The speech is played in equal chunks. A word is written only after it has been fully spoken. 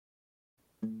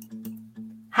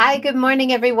Hi, good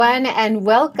morning, everyone, and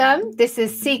welcome. This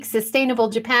is Seek Sustainable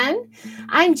Japan.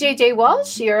 I'm JJ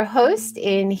Walsh, your host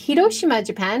in Hiroshima,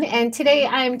 Japan, and today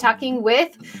I'm talking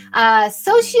with a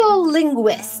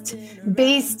sociolinguist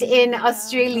based in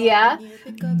Australia,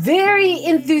 very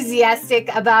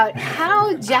enthusiastic about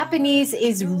how Japanese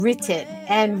is written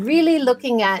and really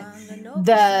looking at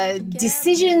the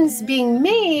decisions being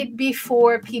made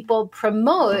before people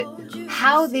promote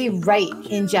how they write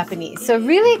in Japanese. So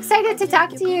really excited to talk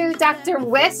to you, Dr.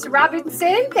 Wes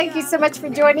Robinson. Thank you so much for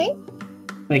joining.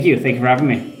 Thank you. Thank you for having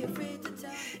me.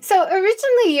 So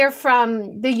originally you're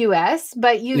from the US,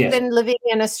 but you've Yes. been living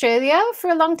in Australia for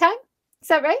a long time. Is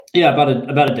that right? Yeah,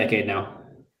 about a decade now.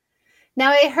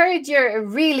 Now, I heard your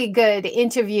really good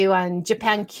interview on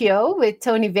Japan Kyo with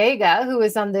Tony Vega, who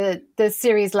was on the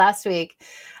series last week,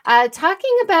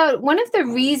 talking about one of the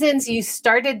reasons you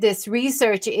started this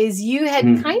research is you had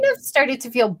kind of started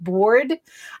to feel bored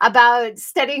about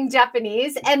studying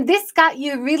Japanese, and this got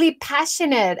you really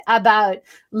passionate about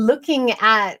looking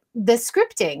at the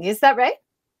scripting. Is that right?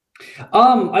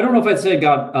 I don't know if I'd say I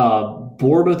got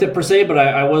bored with it per se, but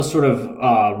I was sort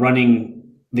of running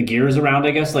the gears around,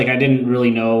 I guess. Like I didn't really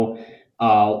know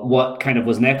what kind of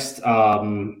was next. I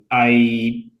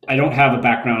don't have a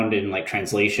background in like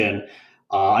translation.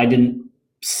 I didn't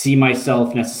see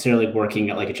myself necessarily working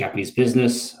at like a Japanese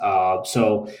business,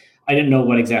 so I didn't know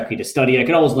what exactly to study. I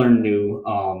could always learn new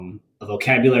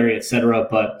vocabulary, etc.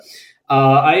 But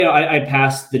I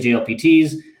passed the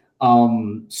JLPTs.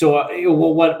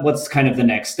 What's kind of the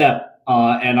next step?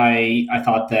 And I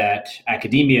thought that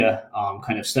academia,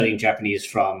 kind of studying Japanese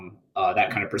from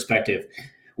that kind of perspective,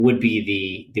 would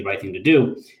be the right thing to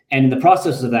do. And in the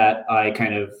process of that, I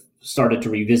kind of started to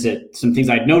revisit some things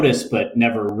I'd noticed but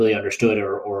never really understood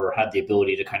or had the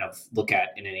ability to kind of look at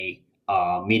in any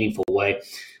meaningful way.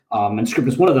 And script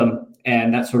is one of them,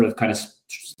 and that sort of kind of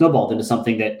snowballed into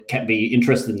something that kept me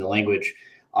interested in the language.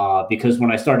 Because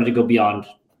when I started to go beyond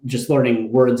just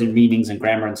learning words and meanings and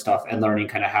grammar and stuff and learning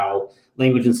kind of how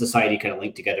language and society kind of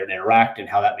link together and interact and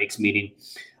how that makes meaning,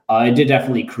 it did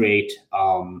definitely create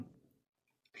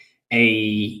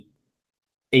a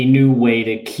new way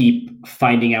to keep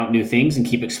finding out new things and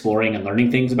keep exploring and learning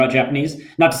things about Japanese.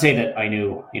 Not to say that I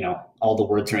knew, all the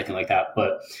words or anything like that,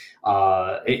 but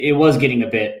it was getting a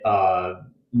bit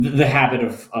the habit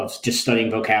of just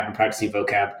studying vocab and practicing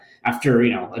vocab after,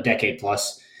 a decade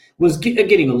plus was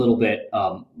getting a little bit,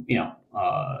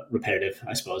 repetitive,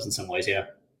 I suppose, in some ways. Yeah.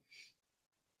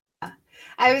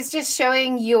 I was just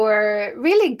showing your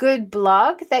really good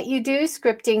blog that you do,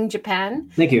 Scripting Japan.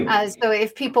 Thank you. So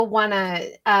if people want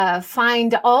to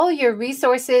find all your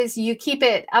resources, you keep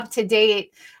it up to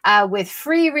date with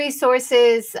free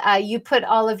resources. You put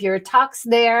all of your talks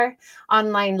there,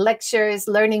 online lectures,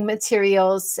 learning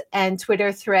materials, and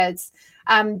Twitter threads.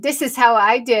 This is how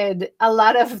I did a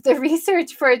lot of the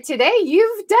research for today.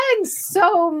 You've done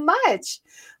so much.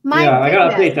 I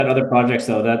gotta update that other projects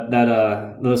though.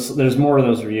 There's more of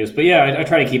those reviews, but yeah, I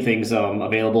try to keep things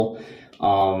available,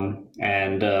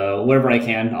 and wherever I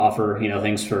can offer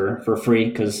things for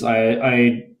free because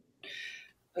I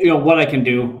what I can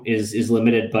do is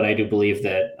limited, but I do believe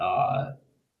that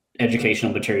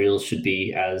educational materials should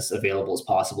be as available as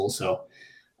possible. So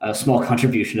a small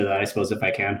contribution to that, I suppose, if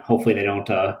I can. Hopefully they don't.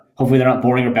 Hopefully they're not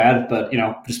boring or bad, but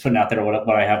just putting out there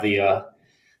what I have the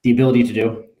ability to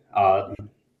do.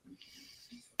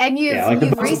 And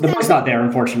the book's not there,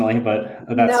 unfortunately, but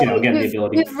that's again the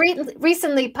ability. You've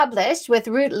recently published with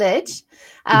Routledge,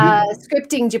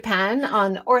 Scripting Japan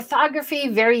on orthography,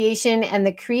 variation, and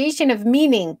the creation of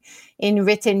meaning in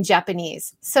written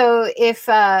Japanese. So if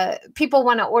people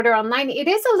want to order online, it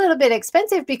is a little bit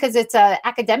expensive because it's an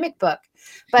academic book.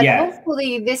 But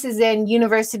hopefully this is in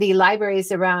university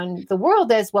libraries around the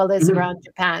world as well as around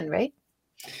Japan, right?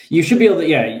 You should be able to,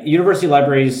 university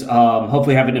libraries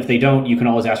hopefully have it. If they don't, you can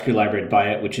always ask your library to buy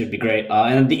it, which would be great.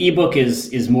 And the ebook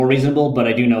is more reasonable, but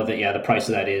I do know that, the price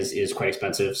of that is quite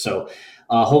expensive. So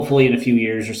hopefully in a few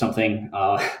years or something,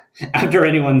 after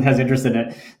anyone has interest in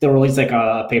it, they'll release like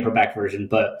a paperback version.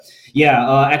 But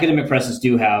academic presses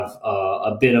do have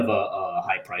a bit of a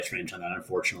high price range on that,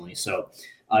 unfortunately. So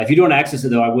if you don't access it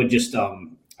though, I would just,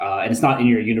 and it's not in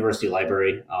your university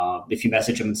library, if you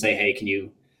message them and say, hey, can you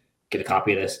get a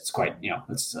copy of this? It's quite,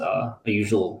 it's a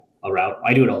usual route.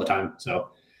 I do it all the time. So.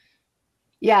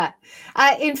 Yeah.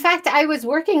 In fact, I was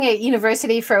working at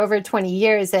university for over 20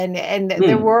 years and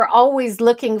there were always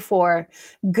looking for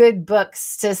good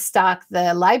books to stock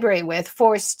the library with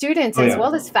for students as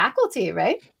well as faculty,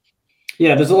 right?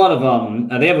 Yeah, there's a lot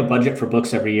of, they have a budget for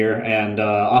books every year, and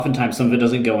oftentimes some of it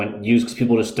doesn't go in use because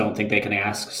people just don't think they can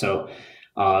ask. So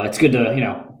it's good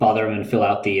to bother them and fill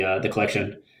out the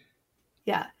collection.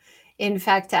 Yeah. In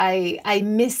fact, I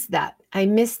miss that. I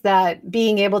miss that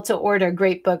being able to order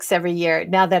great books every year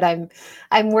now that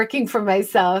I'm working for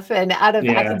myself and out of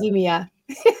Yeah, academia.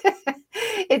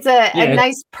 It's a yeah.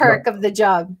 nice perk of the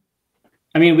job.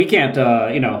 I mean, we can't.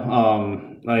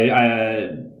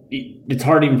 It's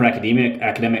hard even for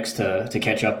academics to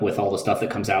catch up with all the stuff that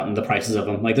comes out and the prices of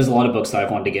them. Like, there's a lot of books that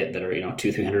I've wanted to get that are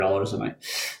 $200-300 a night.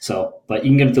 So, but you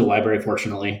can get them through the library,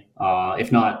 fortunately.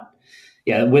 If not,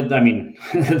 yeah, we'd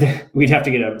have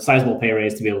to get a sizable pay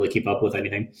raise to be able to keep up with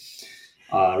anything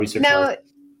research wise.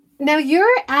 Now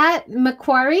you're at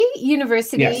Macquarie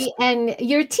University, Yes, and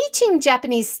you're teaching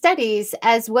Japanese studies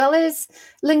as well as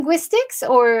linguistics,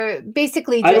 or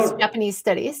basically I just don't. Japanese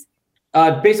studies?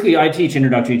 Basically, I teach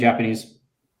introductory Japanese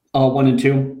 1 and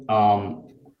 2.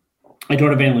 I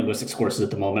don't have any linguistics courses at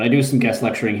the moment. I do some guest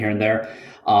lecturing here and there.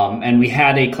 And we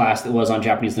had a class that was on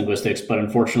Japanese linguistics, but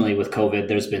unfortunately with COVID,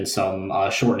 there's been some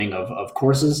shortening of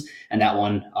courses, and that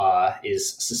one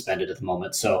is suspended at the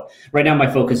moment. So right now my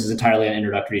focus is entirely on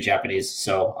introductory Japanese.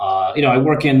 So, I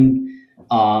work in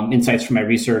insights from my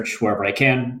research wherever I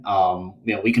can.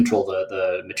 We control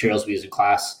the materials we use in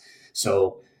class.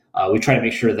 So we try to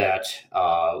make sure that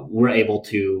we're able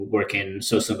to work in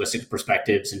sociolinguistic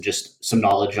perspectives and just some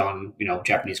knowledge on,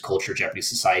 Japanese culture, Japanese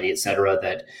society, et cetera,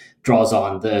 that draws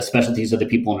on the specialties of the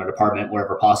people in our department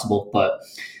wherever possible. But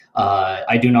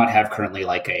I do not have currently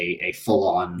like a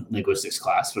full-on linguistics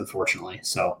class, unfortunately.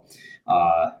 So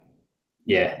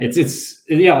yeah,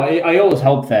 I always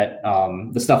hope that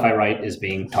the stuff I write is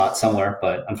being taught somewhere,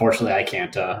 but unfortunately I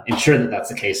can't ensure that that's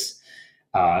the case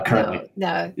currently.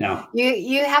 No. No.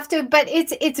 You have to, but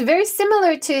it's very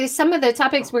similar to some of the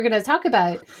topics we're going to talk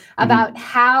about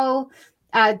how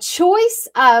choice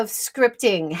of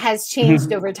scripting has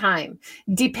changed over time,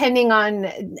 depending on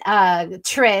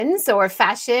trends or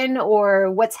fashion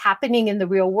or what's happening in the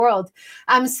real world.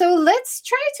 So let's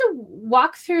try to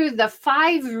walk through the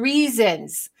 5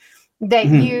 reasons that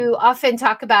you often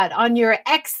talk about on your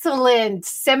excellent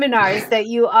seminars that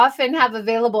you often have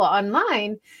available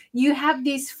online. You have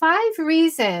these 5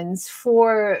 reasons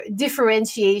for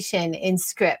differentiation in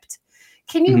script.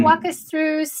 Can you walk us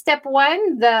through step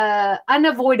 1, the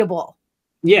unavoidable?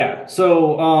 Yeah.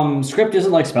 So script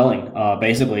isn't like spelling,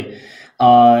 basically.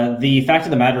 The fact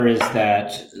of the matter is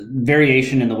that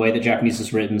variation in the way that Japanese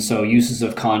is written, so uses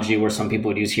of kanji where some people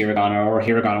would use hiragana, or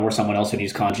hiragana where someone else would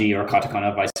use kanji, or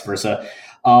katakana, vice versa,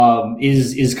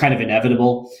 is kind of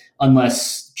inevitable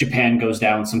unless Japan goes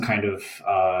down some kind of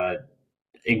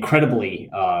incredibly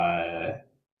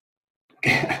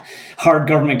hard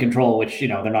government control, which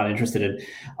they're not interested in.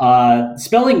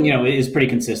 Spelling, is pretty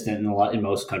consistent in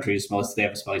most countries. Most they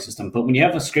have a spelling system, but when you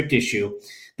have a script issue,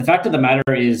 the fact of the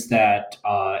matter is that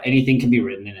anything can be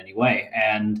written in any way,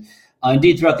 and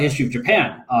indeed throughout the history of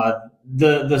Japan,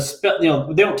 they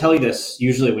don't tell you this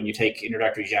usually when you take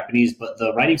introductory Japanese, but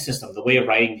the writing system, the way of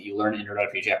writing that you learn in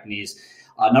introductory Japanese,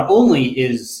 not only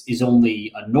is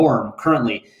only a norm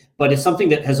currently, but it's something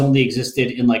that has only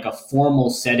existed in like a formal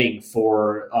setting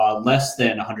for less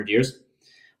than 100 years.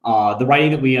 The writing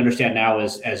that we understand now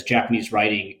as Japanese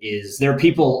writing there are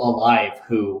people alive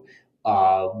who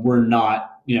were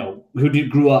not, who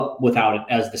grew up without it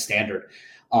as the standard.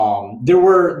 There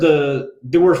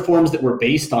were forms that were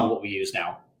based on what we use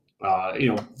now,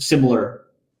 similar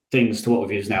things to what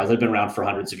we've used now that have been around for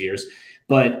hundreds of years,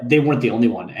 but they weren't the only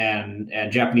one. And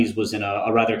Japanese was in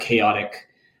a rather chaotic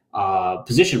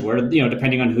position where,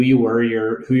 depending on who you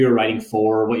were, who you're writing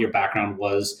for, what your background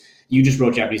was, you just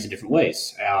wrote Japanese in different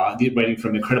ways. Writing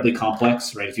from incredibly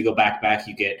complex, right? If you go back,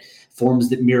 you get forms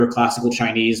that mirror classical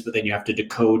Chinese, but then you have to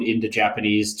decode into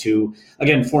Japanese to,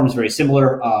 again, forms very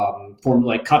similar. Form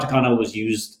like katakana was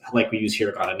used like we use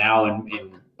hiragana now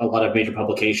in a lot of major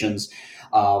publications.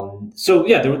 So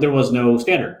yeah, there was no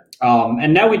standard.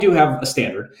 And now we do have a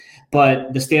standard,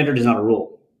 but the standard is not a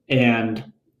rule. And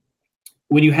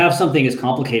when you have something as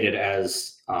complicated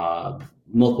as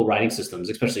multiple writing systems,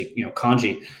 especially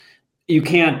kanji, you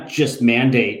can't just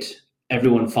mandate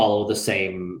everyone follow the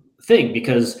same thing,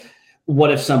 because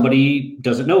what if somebody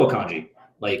doesn't know a kanji?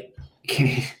 Like,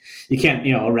 you can't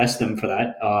arrest them for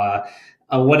that.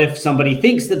 What if somebody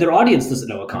thinks that their audience doesn't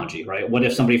know a kanji, right? What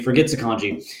if somebody forgets a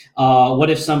kanji? What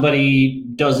if somebody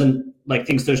doesn't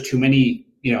thinks there's too many?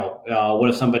 What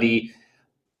if somebody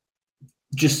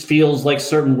just feels like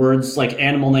certain words, like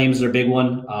animal names are a big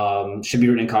one, should be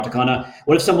written in katakana?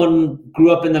 What if someone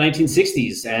grew up in the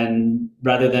 1960s and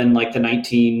rather than like the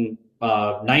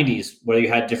 1990s where you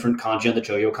had different kanji on the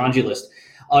Joyo kanji list?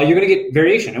 You're going to get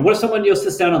variation. And what if someone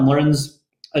sits down and learns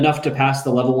enough to pass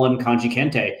the level 1 kanji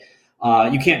kente,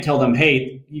 You can't tell them,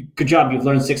 hey, good job, you've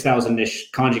learned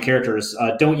 6,000-ish kanji characters.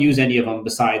 Don't use any of them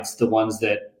besides the ones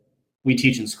that we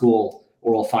teach in school,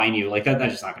 or we'll fine you. Like that's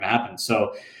just not going to happen.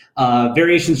 So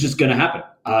variation is just going to happen.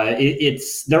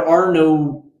 There are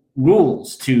no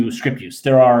rules to script use.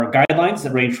 There are guidelines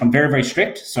that range from very, very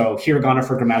strict. So hiragana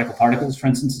for grammatical particles, for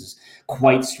instance, is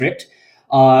quite strict,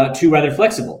 to rather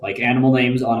flexible, like animal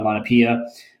names, onomatopoeia.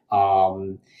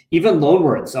 Even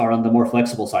loanwords are on the more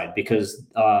flexible side because,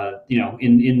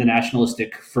 in the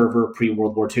nationalistic fervor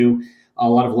pre-World War II, a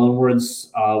lot of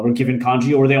loanwords were given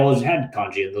kanji, or they always had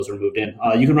kanji, and those were moved in.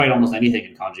 You can write almost anything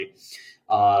in kanji.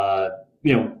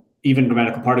 Even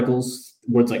grammatical particles,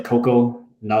 words like koko,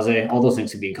 naze, all those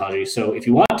things can be in kanji. So if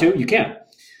you want to, you can.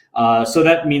 So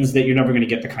that means that you're never going to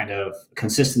get the kind of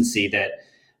consistency that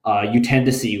you tend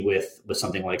to see with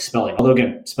something like spelling. Although,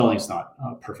 again, spelling is not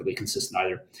perfectly consistent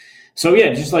either. So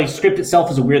yeah, just like script itself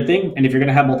is a weird thing. And if you're going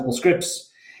to have multiple scripts,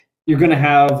 you're going to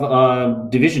have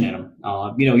division in them.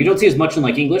 You don't see as much in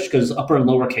like English because upper and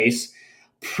lower case,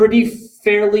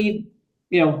 pretty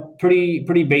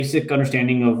basic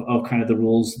understanding of kind of the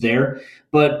rules there.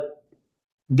 But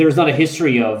there's not a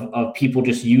history of people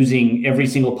just using every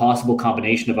single possible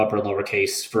combination of upper and lower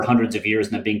case for hundreds of years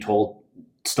and then being told,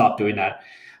 stop doing that.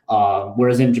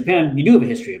 Whereas in Japan, you do have a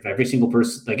history of every single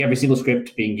person, like every single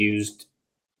script being used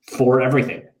for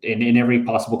everything in every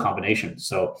possible combination.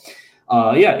 So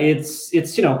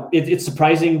it's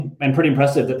surprising and pretty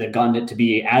impressive that they've gotten it to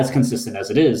be as consistent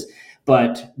as it is,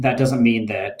 but that doesn't mean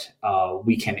that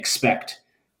we can expect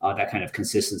that kind of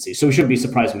consistency. So we shouldn't be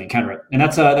surprised when we encounter it. And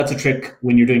that's a trick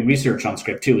when you're doing research on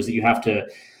script too, is that you have to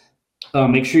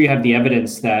make sure you have the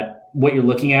evidence that what you're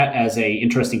looking at as a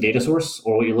interesting data source,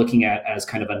 or what you're looking at as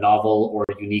kind of a novel or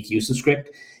unique use of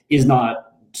script, is not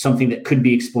something that could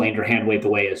be explained or hand waved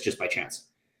away as just by chance.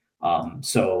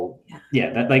 Let's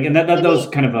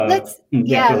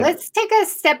take a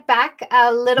step back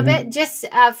a little bit, just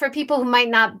for people who might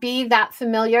not be that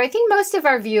familiar. I think most of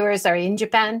our viewers are in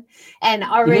Japan and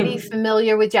already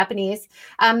familiar with Japanese,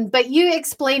 but you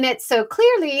explain it so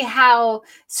clearly how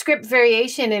script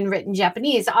variation in written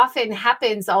Japanese often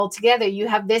happens all together. You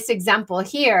have this example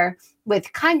here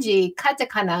with kanji,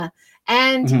 katakana,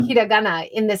 and hiragana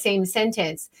in the same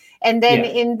sentence, and then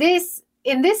in this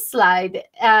slide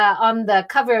on the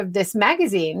cover of this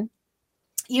magazine,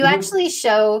 you actually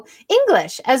show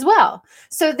English as well.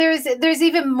 So there's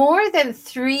even more than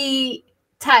 3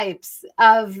 types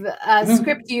of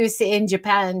script use in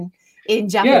Japan in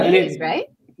Japanese, right?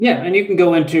 Yeah, and you can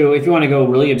go into, if you want to go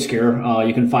really obscure,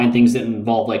 you can find things that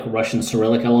involve like Russian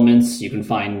Cyrillic elements. You can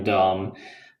find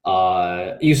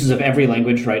uses of every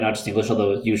language, right? Not just English,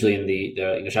 although usually in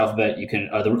the English alphabet, you can,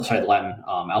 the Latin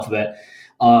alphabet.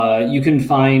 You can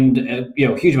find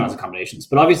huge amounts of combinations,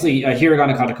 but obviously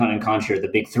hiragana, katakana, and kanji are the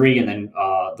big 3, and then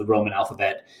the Roman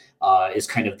alphabet is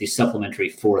kind of the supplementary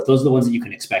 4th. Those are the ones that you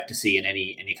can expect to see in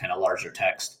any kind of larger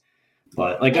text.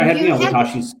 But like I had,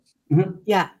 Watashi's.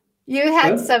 Yeah. You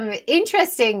had some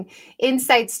interesting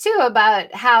insights too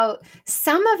about how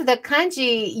some of the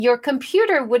kanji your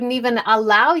computer wouldn't even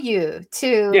allow you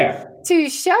to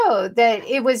show, that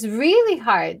it was really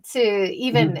hard to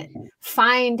even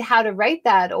find how to write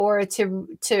that or to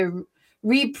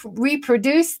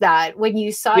reproduce that when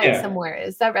you saw it somewhere.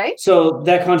 Is that right? So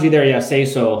that kanji there,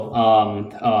 seiso,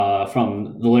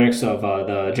 from the lyrics of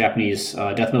the Japanese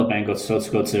death metal band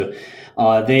Sotsugotsu.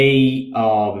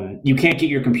 You can't get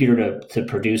your computer to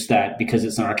produce that because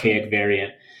it's an archaic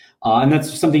variant. And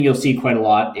that's something you'll see quite a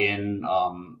lot in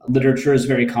literature is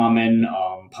very common,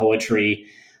 poetry.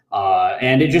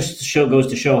 And it just goes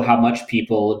to show how much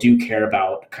people do care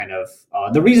about kind of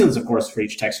the reasons, of course, for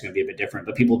each text are going to be a bit different,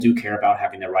 but people do care about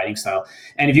having their writing style.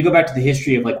 And if you go back to the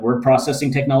history of like word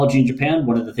processing technology in Japan,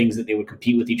 one of the things that they would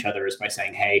compete with each other is by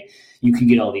saying, hey, you can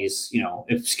get all these,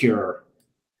 obscure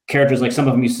characters. Like some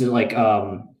of them used to like,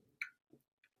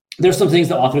 there's some things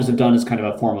that authors have done as kind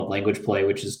of a form of language play,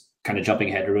 which is kind of jumping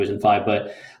ahead to Ryozen 5.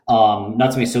 But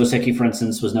Natsume Soseki, for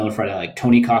instance, was known for like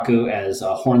Tonikaku as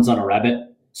horns on a rabbit.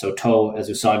 So to as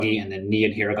usagi, and then ni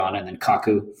in hiragana, and then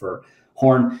kaku for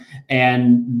horn.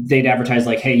 And they'd advertise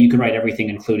like, hey, you can write everything,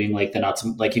 including like the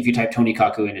Natsume, like if you type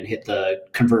Tonikaku in and hit the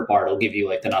convert bar, it'll give you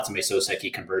like the Natsume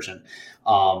Soseki conversion.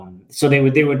 So they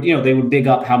would big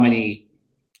up how many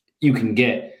you can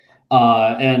get.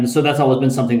 And so that's always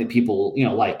been something that people,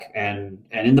 like. And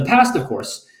in the past, of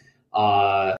course,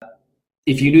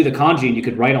 if you knew the kanji and you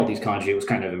could write all these kanji, it was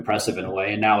kind of impressive in a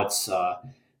way. And now it's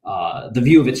the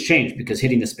view of it's changed because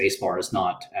hitting the space bar is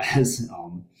not as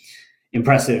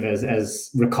impressive as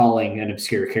recalling an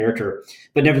obscure character.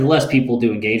 But nevertheless, people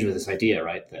do engage with this idea,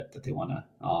 right, that they want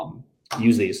to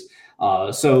use these.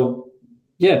 So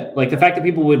Yeah, like the fact that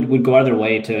people would go out of their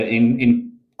way to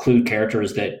include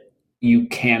characters that you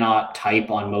cannot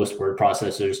type on most word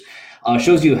processors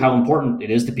shows you how important it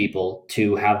is to people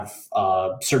to have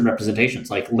certain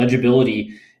representations. Like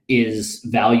legibility is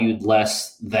valued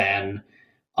less than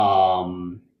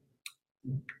um,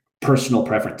 personal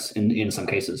preference in some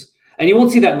cases. And you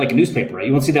won't see that in like a newspaper, right?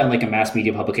 You won't see that in like a mass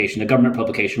media publication, a government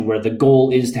publication, where the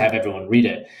goal is to have everyone read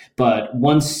it. But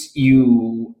once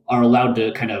you are allowed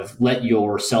to kind of let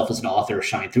yourself as an author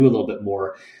shine through a little bit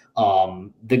more,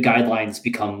 the guidelines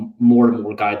become more and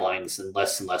more guidelines and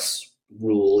less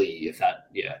rule-y, if that,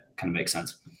 kind of makes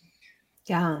sense.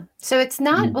 Yeah. So it's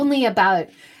not only about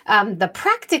the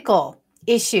practical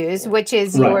issues, which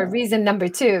is your reason number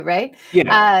 2, right?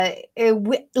 Yeah.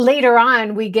 Later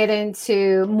on, we get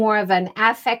into more of an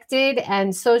affected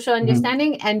and social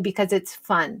understanding, and because it's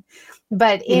fun.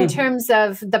 But in terms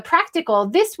of the practical,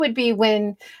 this would be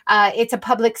when it's a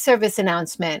public service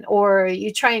announcement, or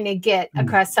you're trying to get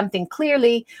across something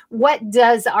clearly. What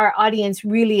does our audience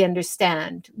really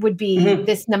understand would be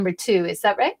this number 2. Is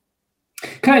that right?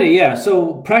 Kind of, yeah.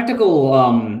 So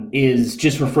practical is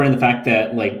just referring to the fact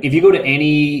that, like, if you go to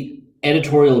any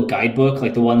editorial guidebook,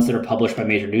 like the ones that are published by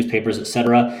major newspapers,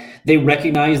 etc., they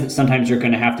recognize that sometimes you're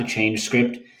going to have to change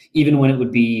script, even when it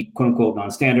would be quote unquote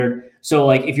non-standard. So,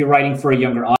 like, if you're writing for a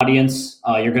younger audience,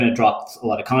 you're going to drop a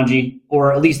lot of kanji,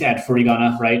 or at least add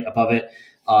furigana right above it,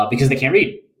 because they can't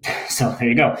read. So there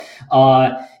you go.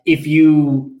 If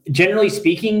you, generally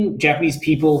speaking, Japanese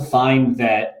people find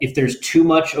that if there's too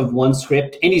much of one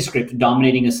script, any script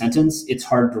dominating a sentence, it's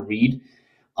hard to read.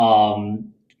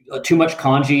 Too much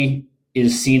kanji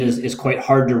is seen as quite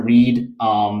hard to read.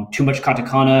 Too much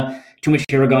katakana, too much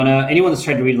hiragana. Anyone that's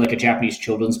tried to read like a Japanese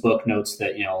children's book knows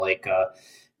that,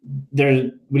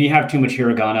 when you have too much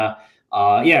hiragana,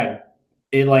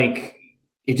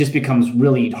 it just becomes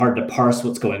really hard to parse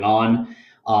what's going on.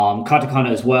 Katakana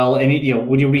as well. And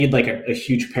when you read like a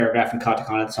huge paragraph in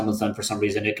katakana that someone's done for some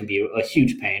reason, it can be a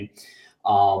huge pain.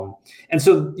 And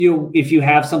so, if you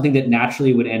have something that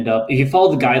naturally would end up, if you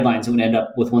follow the guidelines, it would end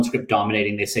up with one script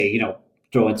dominating. They say,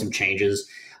 throw in some changes.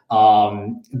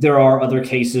 There are other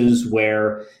cases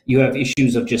where you have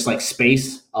issues of just like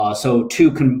space. So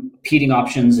two competing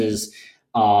options is,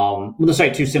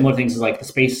 two similar things is like the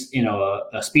space in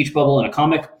a speech bubble in a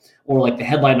comic, or like the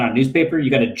headline on a newspaper.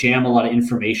 You got to jam a lot of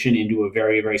information into a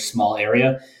very, very small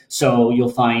area. So you'll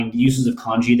find uses of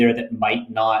kanji there that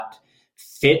might not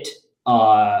fit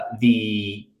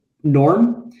the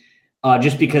norm,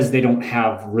 just because they don't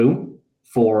have room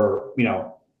for,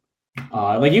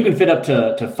 like you can fit up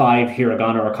to 5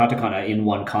 hiragana or katakana in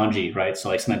one kanji, right? So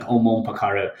like something like omon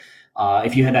pakaru.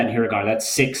 If you had that in hiragana, that's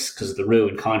 6 because of the ru.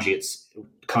 In kanji, it's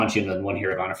kanji and then 1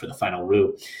 hiragana for the final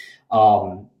ru.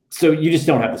 So you just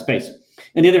don't have the space.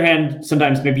 On the other hand,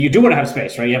 sometimes maybe you do want to have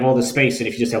space, right? You have all this space, and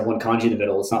if you just have one kanji in the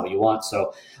middle, it's not what you want.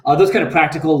 So those kind of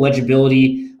practical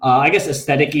legibility, I guess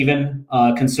aesthetic even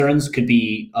concerns could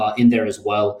be in there as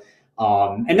well.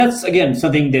 And that's, again,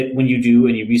 something that when you do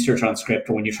any research on script,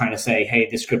 or when you're trying to say, hey,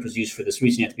 this script was used for this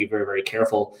reason, you have to be very, very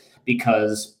careful,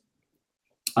 because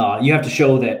you have to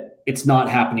show that it's not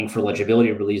happening for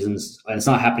legibility reasons, and it's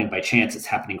not happening by chance. It's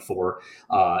happening for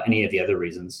any of the other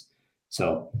reasons.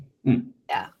 So,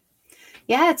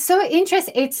 yeah, it's so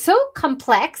interesting. It's so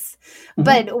complex,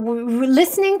 but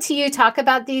listening to you talk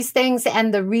about these things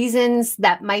and the reasons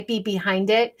that might be behind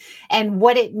it, and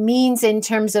what it means in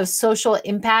terms of social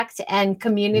impact and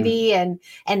community, and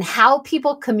how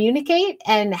people communicate,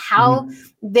 and how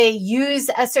they use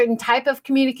a certain type of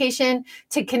communication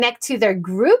to connect to their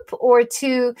group, or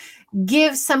to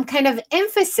give some kind of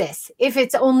emphasis if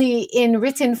it's only in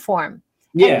written form.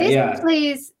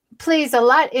 Plays a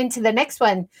lot into the next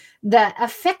one, the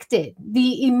affected,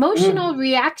 the emotional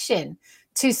reaction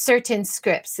to certain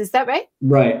scripts. Is that right?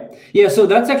 Right. Yeah. So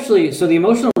that's actually, the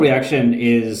emotional reaction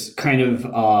is kind of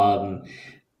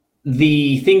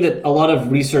the thing that a lot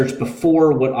of research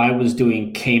before what I was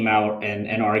doing came out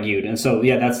and argued. And so,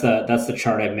 that's the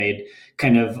chart I made,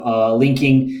 kind of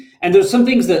linking. And there's some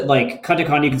things that, like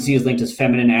katakana, you can see is linked as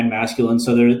feminine and masculine.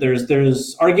 So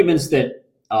there's arguments that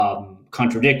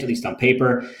contradict, at least on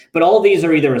paper, but all of these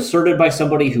are either asserted by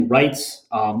somebody who writes,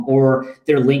 or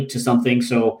they're linked to something.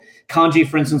 So kanji,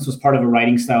 for instance, was part of a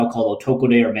writing style called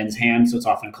otokode, or men's hand, so it's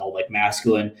often called like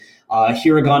masculine.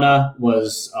 Hiragana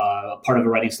was part of a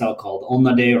writing style called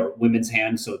onnade, or women's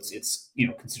hand, so it's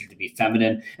considered to be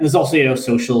feminine. And there's also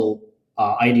social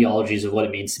ideologies of what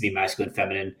it means to be masculine,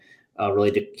 feminine,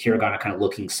 related to hiragana kind of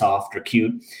looking soft or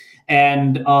cute.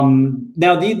 And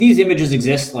now these images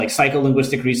exist. Like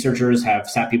psycholinguistic researchers have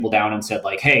sat people down and said,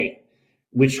 like, hey,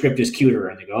 which script is cuter?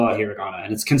 And they go, oh, hiragana.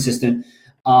 And it's consistent.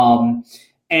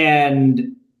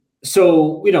 And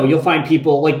so, you'll find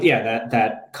people like,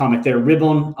 that comic there,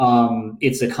 Ribbon.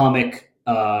 It's a comic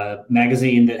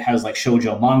magazine that has like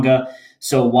shoujo manga.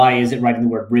 So why is it writing the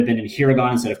word ribbon in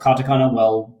hiragana instead of katakana?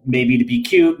 Well, maybe to be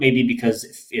cute, maybe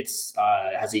because it's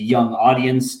has a young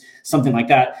audience, something like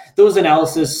that. Those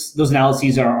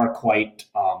analyses are quite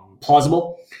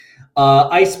plausible.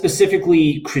 I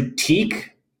specifically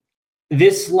critique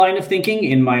this line of thinking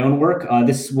in my own work.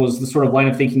 This was the sort of line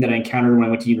of thinking that I encountered when I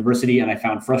went to university and I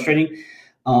found frustrating.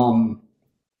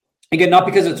 Again, not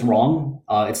because it's wrong,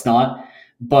 it's not,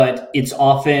 but it's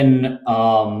often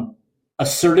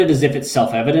asserted as if it's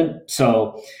self-evident.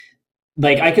 So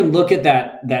like I can look at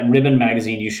that Ribbon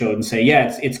magazine you showed and say,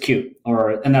 yeah, it's cute,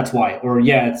 and that's why, or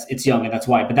yeah, it's young and that's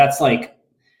why. But that's like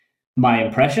my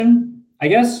impression, I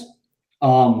guess,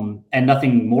 and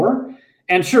nothing more.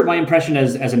 And sure, my impression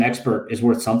as an expert is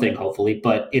worth something, hopefully,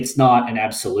 but it's not an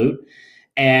absolute.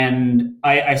 And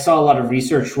I saw a lot of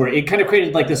research where it kind of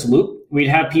created like this loop. We'd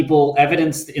have people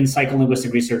evidence in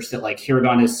psycholinguistic research that like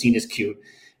hiragana is seen as cute.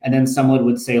 And then someone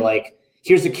would say like,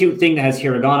 here's a cute thing that has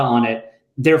hiragana on it,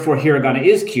 therefore hiragana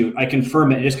is cute. I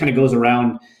confirm it. It just kind of goes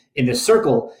around in this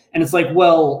circle. And it's like,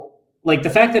 well, like the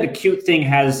fact that a cute thing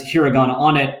has hiragana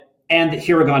on it and that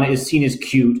hiragana is seen as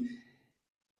cute,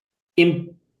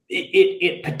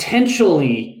 it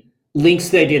potentially links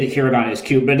the idea that hiragana is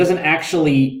cute, but it doesn't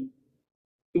actually,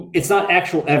 it's not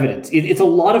actual evidence. It's a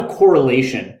lot of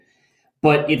correlation,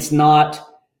 but it's not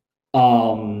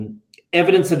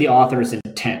evidence of the author's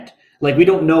intent. Like we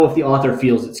don't know if the author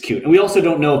feels it's cute, and we also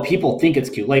don't know if people think it's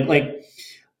cute. Like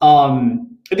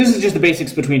this is just the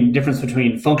basics difference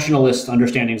between functionalist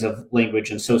understandings of language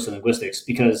and sociolinguistics.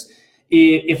 Because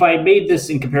if I made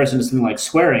this in comparison to something like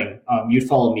swearing, you'd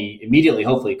follow me immediately,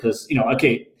 hopefully, because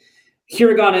okay,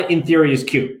 hiragana in theory is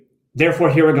cute. Therefore,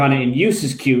 hiragana in use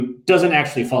is cute doesn't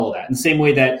actually follow that. In the same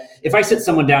way that if I sit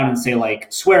someone down and say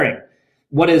like swearing,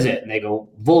 what is it? And they go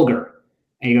vulgar,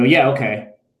 and you go, yeah, okay.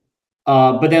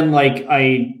 But then like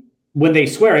when they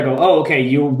swear, I go, oh, okay,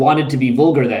 you wanted to be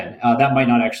vulgar then. That might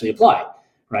not actually apply,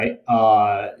 right?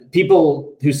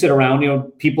 People who sit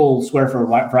around, people swear for a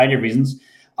variety of reasons.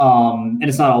 And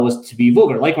it's not always to be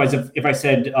vulgar. Likewise, if I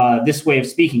said this way of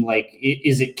speaking, like,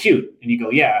 is it cute? And you go,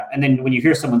 yeah. And then when you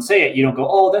hear someone say it, you don't go,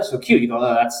 oh, that's so cute. You go,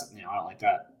 oh, that's, I don't like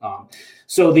that.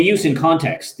 So the use in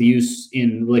context, the use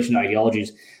in relation to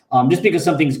ideologies, just because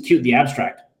something's cute in the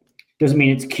abstract doesn't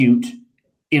mean it's cute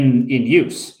in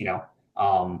use.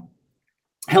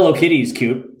 Hello Kitty is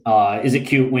cute. Is it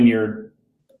cute when your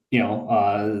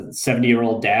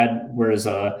 70-year-old dad wears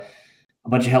a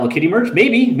bunch of Hello Kitty merch?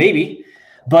 Maybe.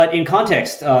 But in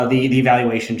context, the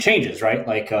evaluation changes, right?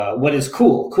 Like, what is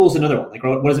cool? Cool is another one. Like,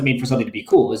 what does it mean for something to be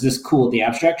cool? Is this cool in the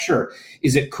abstract? Sure.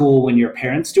 Is it cool when your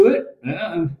parents do it?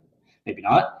 Maybe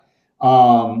not.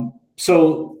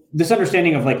 So this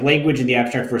understanding of like language in the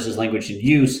abstract versus language in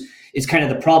use is kind of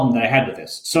the problem that I had with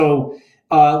this. So,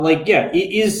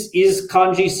 is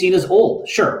kanji seen as old?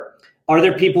 Sure. Are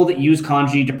there people that use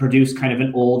kanji to produce kind of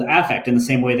an old affect in the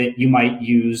same way that you might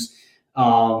use,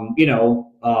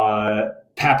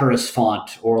 papyrus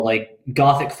font or like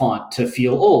Gothic font to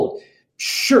feel old?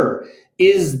 Sure.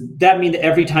 Is that mean that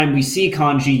every time we see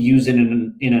kanji used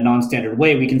in a non-standard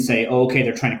way, we can say, oh, okay,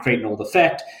 they're trying to create an old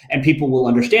effect and people will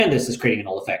understand this as creating an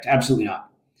old effect? Absolutely not.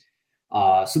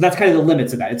 So that's kind of the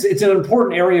limits of that. It's an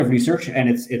important area of research, and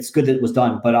it's good that it was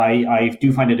done, but I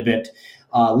do find it a bit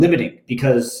limiting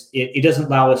because it doesn't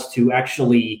allow us to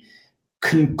actually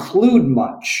conclude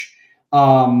much.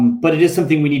 But it is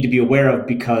something we need to be aware of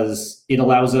because it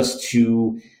allows us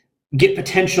to get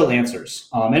potential answers.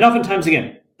 And oftentimes,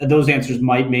 again, those answers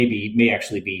may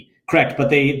actually be correct, but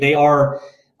they are,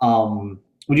 when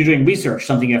you're doing research,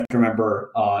 something you have to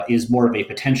remember is more of a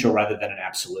potential rather than an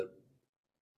absolute.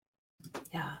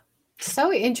 Yeah,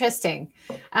 so interesting.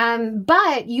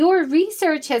 But your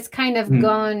research has kind of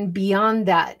gone beyond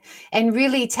that and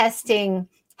really testing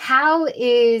how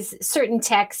is certain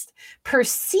text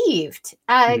perceived.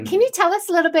 Can you tell us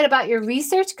a little bit about your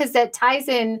research? Because that ties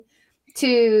in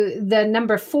to the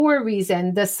number 4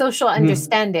 reason, the social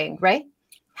understanding, right?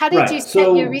 How did you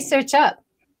set your research up?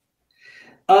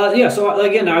 So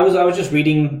again, I was just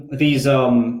reading these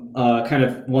kind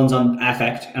of ones on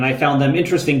affect, and I found them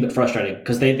interesting but frustrating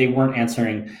because they weren't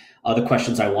answering the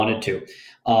questions I wanted to,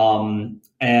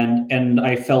 and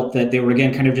I felt that they were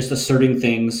again kind of just asserting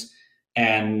things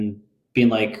and being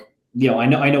like, I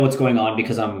know what's going on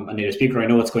because I'm a native speaker. I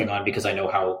know what's going on because I know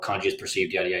how kanji is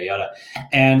perceived, yada yada yada.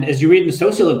 And as you read in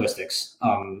sociolinguistics,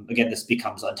 again, this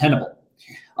becomes untenable.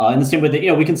 In the same way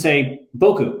that we can say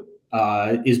boku.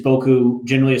 Is boku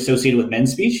generally associated with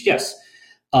men's speech? Yes.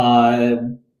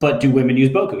 But do women use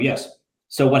boku? Yes.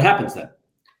 So what happens then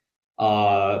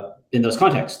in those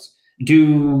contexts?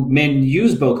 Do men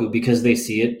use boku because they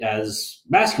see it as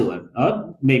masculine?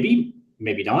 Maybe,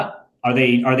 maybe not. Are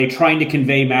they trying to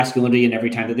convey masculinity in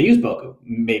every time that they use boku?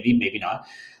 Maybe, maybe not.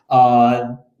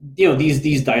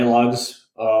 These dialogues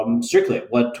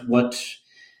circulate. What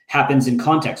happens in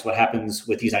context? What happens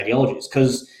with these ideologies?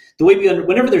 Because the way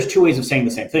whenever there's two ways of saying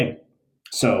the same thing,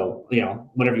 so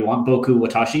whatever you want, boku,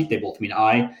 watashi, they both mean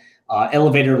I.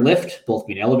 Elevator, lift, both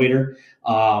mean elevator.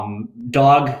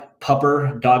 Dog,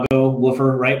 pupper, doggo,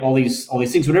 woofer, right? All these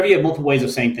things. Whenever you have multiple ways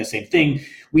of saying the same thing,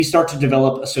 we start to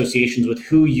develop associations with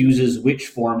who uses which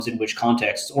forms in which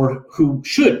contexts, or who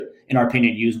should, in our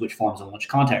opinion, use which forms in which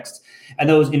contexts. And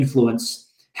those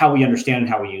influence how we understand and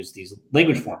how we use these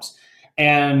language forms.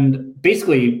 And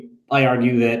basically, I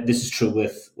argue that this is true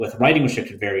with writing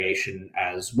restricted variation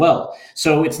as well.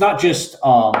 So it's not just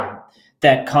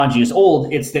that kanji is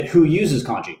old, it's that who uses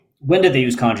kanji. When did they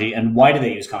use kanji, and why do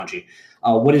they use kanji?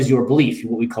 What is your belief,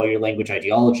 what we call your language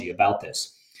ideology about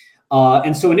this?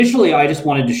 And so initially, I just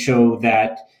wanted to show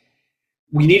that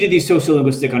we needed these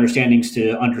sociolinguistic understandings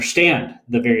to understand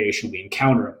the variation we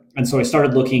encounter. And so I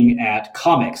started looking at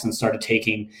comics and started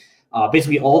taking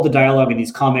basically all the dialogue in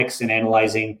these comics and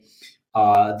analyzing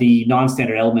the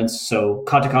non-standard elements, so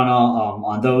katakana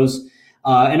on those,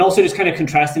 and also just kind of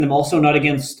contrasting them, also not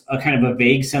against a kind of a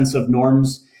vague sense of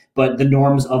norms, but the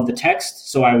norms of the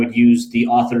text. So I would use the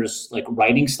author's like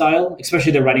writing style,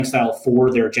 especially their writing style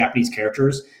for their Japanese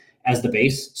characters as the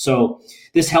base. So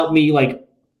this helped me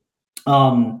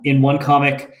in one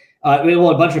comic, a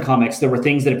bunch of comics, there were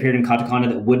things that appeared in katakana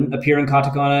that wouldn't appear in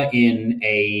katakana in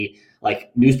a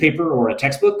like newspaper or a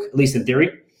textbook, at least in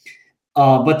theory.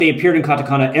 But they appeared in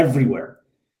katakana everywhere.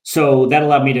 So that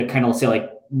allowed me to kind of say, like,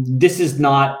 this is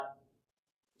not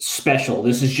special.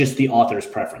 This is just the author's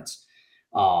preference.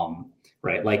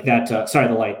 Right? Like that. Sorry,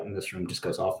 the light in this room just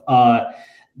goes off.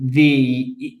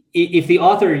 If the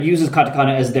author uses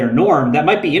katakana as their norm, that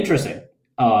might be interesting.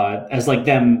 As like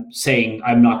them saying,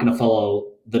 I'm not going to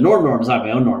follow the norms, I have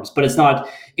my own norms. But it's not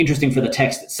interesting for the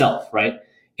text itself, right?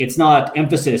 It's not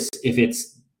emphasis if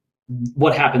it's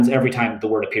what happens every time the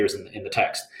word appears in the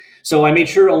text. So I made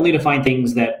sure only to find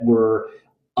things that were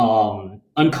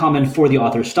uncommon for the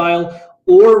author's style,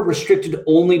 or restricted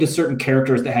only to certain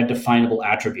characters that had definable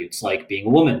attributes, like being a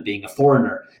woman, being a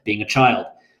foreigner, being a child,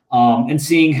 and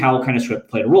seeing how kind of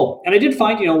script played a role. And I did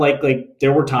find, like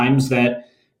there were times that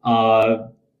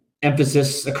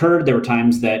emphasis occurred. There were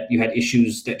times that you had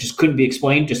issues that just couldn't be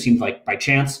explained, just seemed like by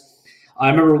chance. I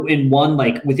remember in one,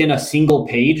 like within a single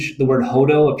page, the word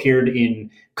hodo appeared in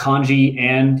kanji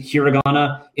and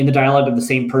hiragana in the dialogue of the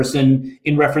same person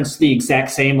in reference to the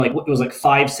exact same, like it was like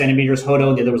 5 centimeters hodo,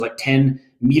 and the other was like 10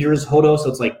 meters hodo.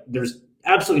 So it's like, there's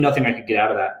absolutely nothing I could get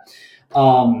out of that.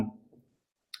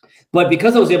 But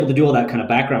because I was able to do all that kind of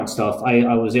background stuff,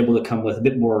 I was able to come with a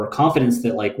bit more confidence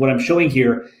that like what I'm showing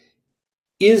here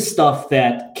is stuff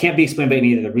that can't be explained by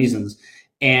any of the reasons.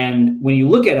 And when you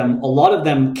look at them, a lot of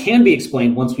them can be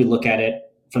explained once we look at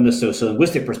it from the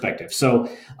sociolinguistic perspective. So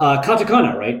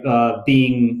katakana, right,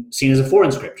 being seen as a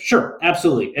foreign script. Sure,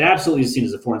 absolutely. It absolutely is seen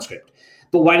as a foreign script.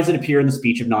 But why does it appear in the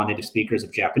speech of non-native speakers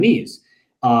of Japanese?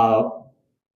 Before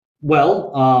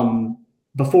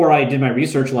I did my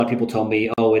research, a lot of people told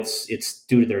me, oh, it's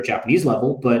due to their Japanese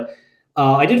level. But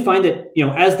I did find that,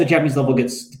 as the Japanese level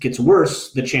gets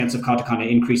worse, the chance of katakana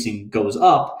increasing goes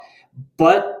up.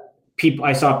 But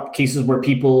I saw cases where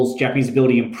people's Japanese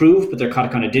ability improved, but their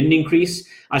katakana didn't increase.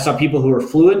 I saw people who were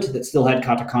fluent that still had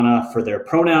katakana for their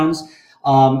pronouns.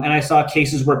 And I saw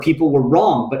cases where people were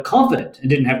wrong, but confident and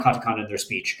didn't have katakana in their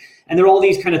speech. And there are all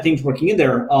these kind of things working in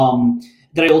there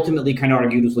that I ultimately kind of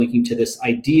argued was linking to this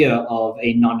idea of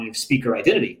a non-native speaker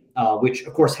identity, which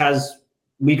of course has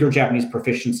weaker Japanese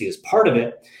proficiency as part of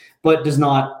it, but does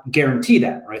not guarantee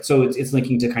that, right? So it's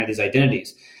linking to kind of these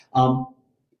identities.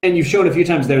 And you've shown a few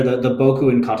times there the boku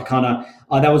in katakana.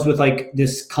 That was with like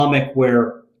this comic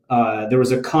where there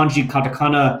was a kanji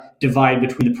katakana divide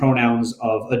between the pronouns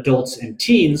of adults and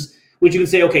teens, which you can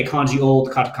say, okay, kanji old,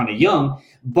 katakana young,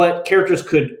 but characters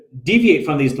could deviate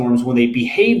from these norms when they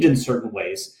behaved in certain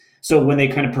ways. So when they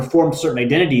kind of performed certain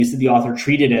identities that the author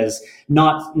treated as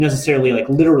not necessarily like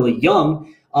literally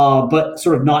young, but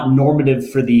sort of not normative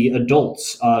for the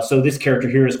adults. So this character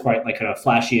here is quite like kind of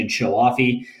flashy and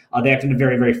show-offy. They act in a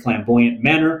very, very flamboyant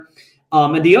manner.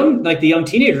 And the young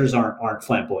teenagers aren't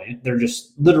flamboyant. They're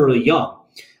just literally young.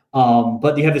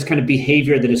 But they have this kind of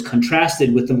behavior that is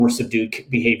contrasted with the more subdued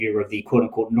behavior of the quote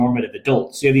unquote normative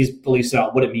adult. So you have these beliefs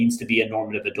about what it means to be a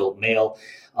normative adult male,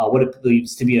 what it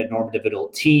means to be a normative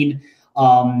adult teen.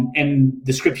 And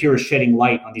the script here is shedding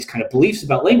light on these kind of beliefs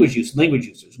about language use and language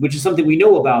users, which is something we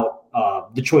know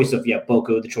about, the choice of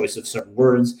boko, the choice of certain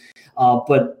words,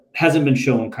 but hasn't been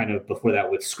shown kind of before that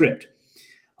with script.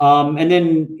 And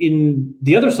then in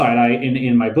the other side,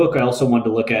 in my book, I also wanted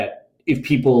to look at if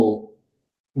people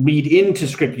read into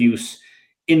script use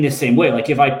in this same way. Like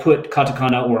if I put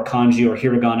katakana or kanji or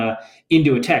hiragana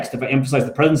into a text, if I emphasize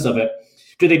the presence of it,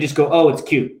 do they just go, oh, it's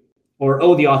cute? Or,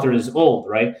 oh, the author is old,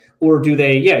 right? Or do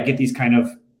they, get these kind of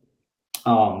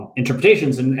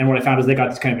interpretations? And what I found is they got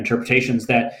these kind of interpretations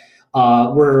that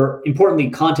were importantly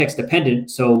context dependent.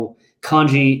 So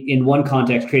kanji in one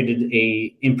context created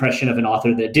a impression of an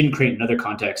author that didn't create another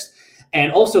context.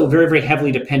 And also very, very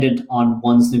heavily dependent on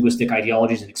one's linguistic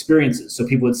ideologies and experiences. So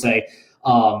people would say,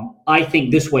 I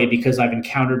think this way because I've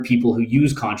encountered people who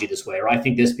use kanji this way, or I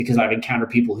think this because I've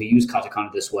encountered people who use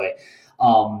katakana this way.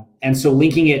 And so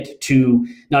linking it to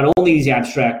not only these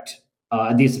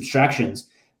these abstractions,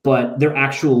 but their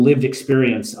actual lived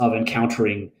experience of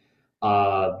encountering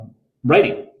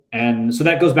writing. And so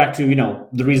that goes back to,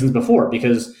 the reasons before,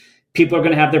 because people are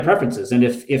going to have their preferences. And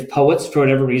if poets, for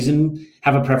whatever reason,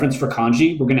 have a preference for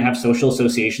kanji, we're going to have social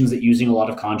associations that using a lot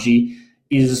of kanji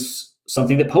is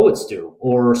something that poets do,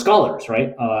 or scholars,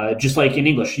 right? Just like in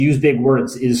English, use big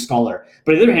words is scholar.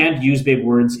 But on the other hand, use big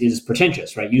words is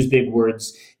pretentious, right? Use big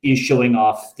words is showing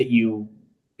off that you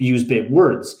use big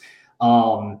words.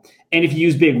 And if you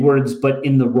use big words, but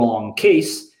in the wrong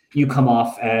case, you come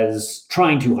off as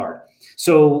trying too hard.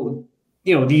 So,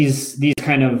 these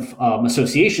kind of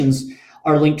associations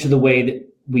are linked to the way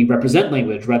that we represent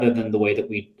language rather than the way that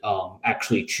we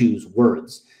actually choose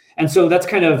words. And so that's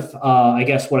kind of, I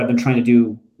guess, what I've been trying to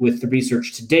do with the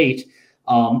research to date,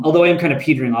 although I am kind of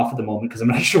petering off at the moment because I'm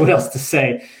not sure what else to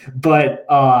say. But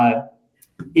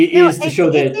is to show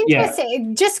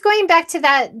that, Just going back to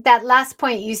that last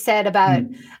point you said about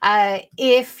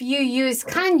if you use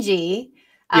kanji,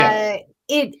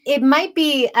 it might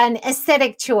be an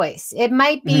aesthetic choice. It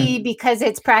might be because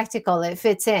it's practical, it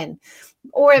fits in,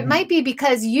 or it might be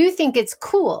because you think it's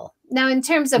cool. Now, in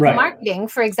terms of marketing,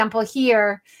 for example,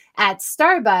 here at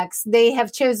Starbucks, they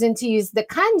have chosen to use the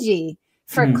kanji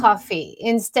for coffee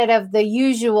instead of the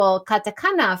usual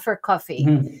katakana for coffee.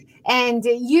 And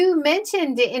you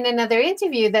mentioned in another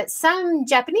interview that some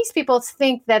Japanese people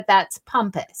think that that's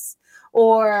pompous,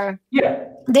 or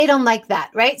they don't like that,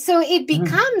 right? So it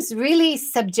becomes really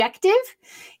subjective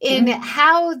in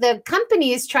how the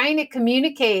company is trying to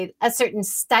communicate a certain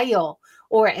style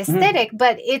or aesthetic,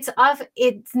 but it's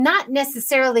not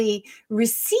necessarily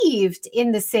received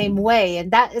in the same way.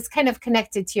 And that is kind of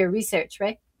connected to your research,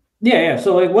 right? Yeah.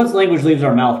 So like once language leaves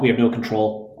our mouth, we have no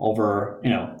control over,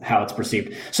 how it's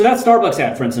perceived. So that Starbucks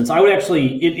ad, for instance, I would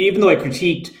actually, even though I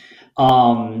critiqued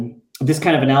this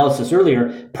kind of analysis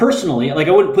earlier, personally, like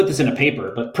I wouldn't put this in a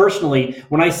paper, but personally,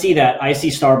 when I see that, I see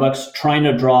Starbucks trying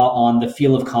to draw on the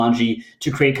feel of kanji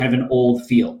to create kind of an old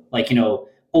feel, like,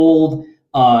 old,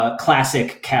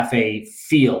 classic cafe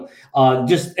feel. And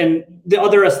the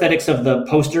other aesthetics of the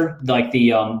poster, like the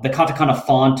katakana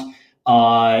font,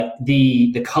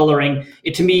 the coloring,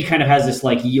 it to me kind of has this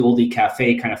like ye olde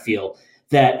cafe kind of feel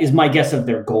that is my guess of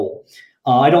their goal.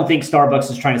 I don't think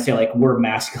Starbucks is trying to say like we're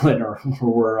masculine or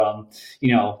we're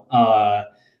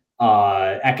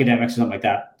academics or something like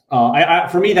that.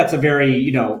 For me, that's a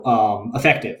very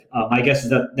effective. My guess is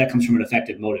that comes from an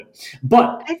effective motive.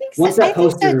 But I think so, once that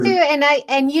poster, I think so too.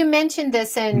 And you mentioned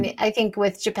this, and I think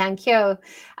with Japan Kyo,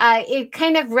 it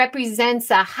kind of represents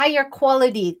a higher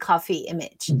quality coffee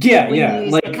image.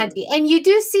 Like kanji. And you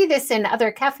do see this in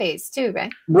other cafes too,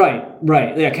 right?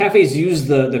 Right. Yeah, cafes use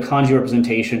the kanji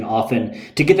representation often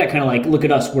to get that kind of like, look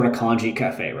at us, we're a kanji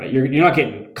cafe, right? You're not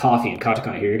getting coffee and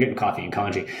katakana here, you're getting coffee and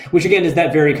kanji, which again is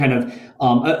that very kind of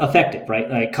effective, right?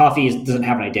 Like coffee doesn't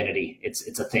have an identity;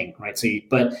 it's a thing, right? So,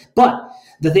 but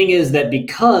the thing is that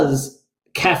because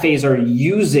cafes are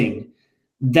using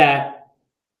that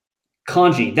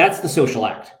kanji, that's the social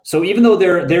act. So even though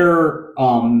they're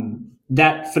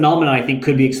that phenomenon, I think,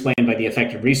 could be explained by the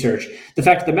effective research. The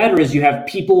fact of the matter is, you have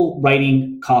people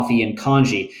writing coffee in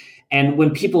kanji. And when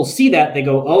people see that, they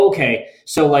go, oh, okay,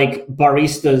 so like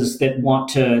baristas that want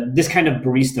to, this kind of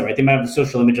barista, right? They might have the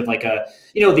social image of like the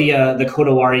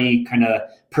Kodawari kind of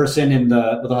person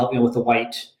with the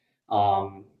white,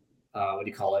 what do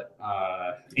you call it?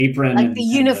 Apron. Like the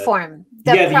uniform.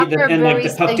 And like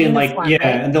the tucked in, like,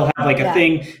 and they'll have like a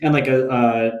thing and like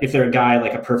if they're a guy,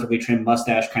 like a perfectly trimmed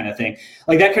mustache kind of thing.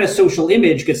 Like that kind of social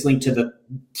image gets linked to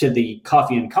the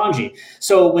coffee and kanji.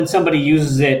 So when somebody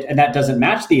uses it and that doesn't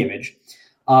match the image,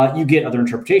 you get other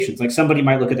interpretations. Like somebody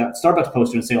might look at that Starbucks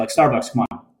poster and say like, Starbucks, come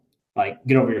on, like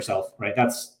get over yourself, right?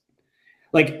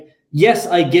 like, yes,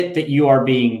 I get that you are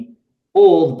being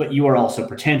old, but you are also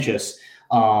pretentious.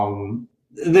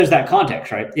 There's that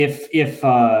context, right? If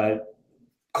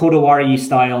Kodawari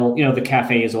style, the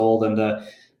cafe is old and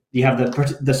you have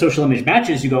the social image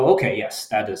matches, you go, okay, yes,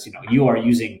 that is, you are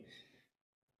using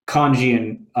kanji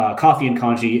and coffee and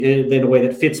kanji in a way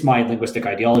that fits my linguistic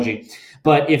ideology.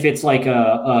 But if it's like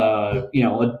a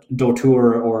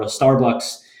Dotour or a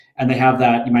Starbucks and they have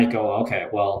that, you might go, okay,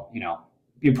 well,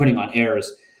 you're putting on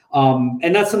airs.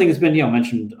 And that's something that's been,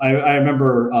 mentioned. I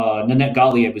remember Nanette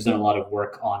Gottlieb has done a lot of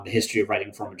work on the history of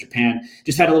writing form in Japan.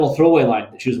 Just had a little throwaway line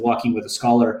that she was walking with a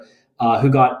scholar who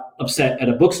got upset at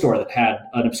a bookstore that had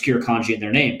an obscure kanji in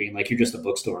their name, being like, "You're just a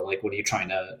bookstore. Like, what are you trying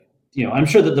to?" I'm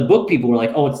sure that the book people were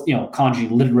like, "Oh, it's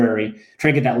kanji literary,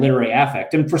 trying to get that literary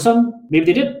affect." And for some, maybe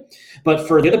they did, but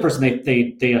for the other person,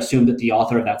 they assumed that the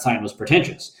author of that sign was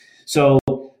pretentious. So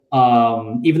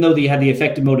even though they had the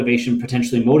effective motivation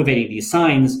potentially motivating these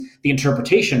signs, the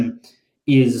interpretation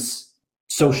is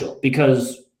social,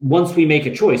 because once we make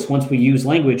a choice, once we use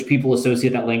language, people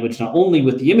associate that language not only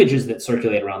with the images that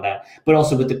circulate around that, but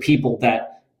also with the people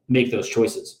that make those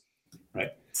choices,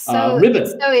 right? It's so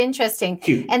interesting.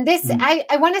 Cute. And this,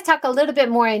 I want to talk a little bit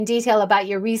more in detail about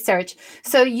your research.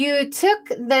 So you took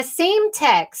the same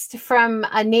text from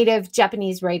a native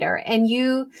Japanese writer and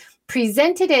you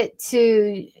presented it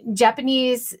to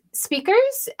Japanese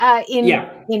speakers in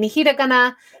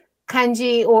hiragana,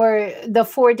 kanji, or the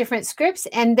 4 different scripts,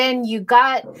 and then you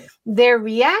got their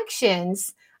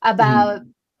reactions about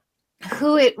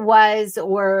who it was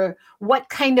or what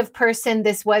kind of person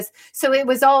this was. So it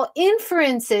was all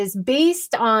inferences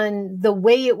based on the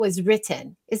way it was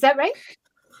written. Is that right?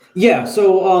 Yeah.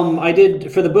 So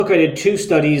for the book, I did 2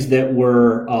 studies that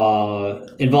were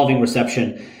involving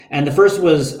reception. And the first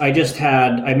was I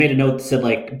made a note that said,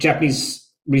 like, Japanese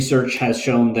research has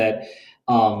shown that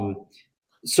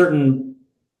certain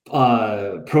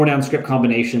pronoun script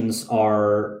combinations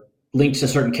are linked to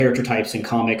certain character types in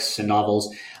comics and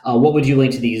novels. What would you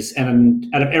link to these? And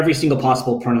out of every single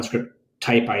possible pronoun script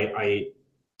type, I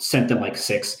sent them like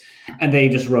 6. And they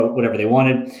just wrote whatever they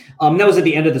wanted. That was at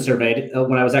the end of the survey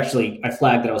when I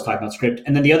flagged that I was talking about script.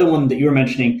 And then the other one that you were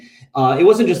mentioning, it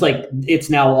wasn't just like it's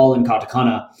now all in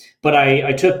katakana, but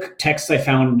I took texts I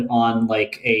found on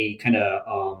like a kind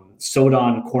of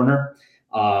Sodan corner,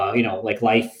 like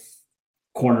life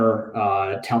corner.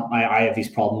 I have these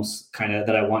problems kind of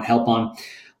that I want help on.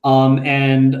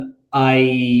 And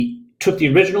I took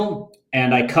the original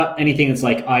and I cut anything that's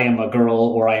like I am a girl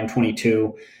or I am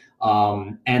 22.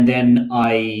 And then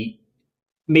I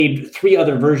made 3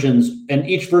 other versions, and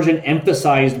each version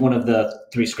emphasized one of the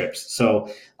 3 scripts.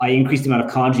 So I increased the amount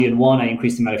of kanji in one, I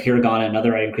increased the amount of hiragana in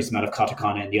another, I increased the amount of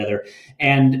katakana in the other.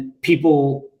 And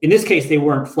people, in this case, they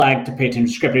weren't flagged to pay attention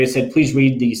to script. They just said, please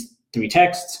read these 3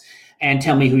 texts and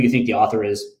tell me who you think the author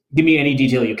is. Give me any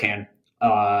detail you can.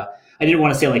 I didn't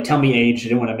want to say, like, tell me age. I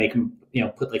didn't want to make them,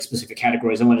 put like specific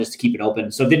categories. I wanted just to keep it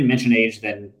open. So if they didn't mention age,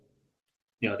 then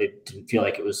they didn't feel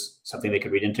like it was something they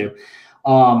could read into.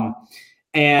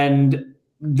 And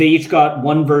they each got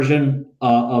 1 version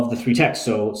of the 3 texts.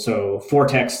 So 4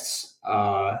 texts,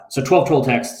 so 12 total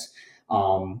texts,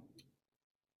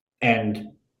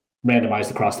 and randomized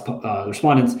across the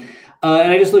respondents.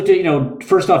 And I just looked at,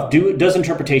 first off, does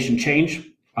interpretation change?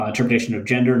 Interpretation of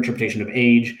gender, interpretation of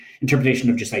age, interpretation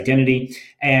of just identity,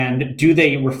 and do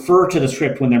they refer to the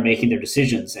script when they're making their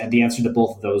decisions? And the answer to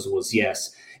both of those was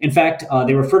yes. In fact,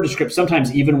 they referred to script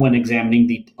sometimes even when examining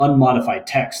the unmodified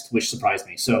text, which surprised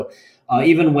me. So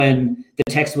even when the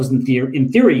text was in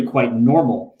theory quite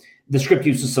normal, the script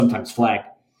use was sometimes flagged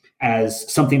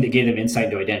as something that gave them insight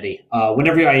into identity.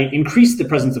 Whenever I increased the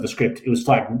presence of a script, it was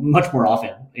flagged much more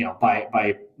often,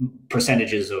 by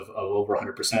percentages of over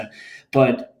 100%.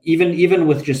 But even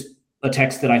with just a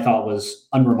text that I thought was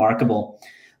unremarkable,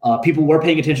 people were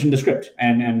paying attention to the script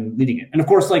and leading it. And of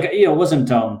course, it wasn't,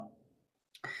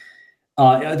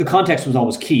 the context was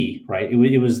always key, right?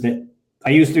 It was that I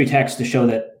used 3 texts to show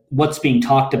that what's being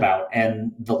talked about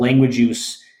and the language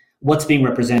use, what's being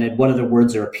represented, what other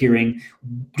words are appearing,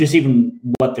 just even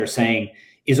what they're saying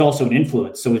is also an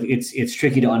influence. So it's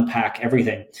tricky to unpack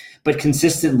everything. But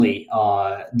consistently,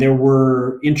 there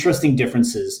were interesting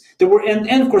differences.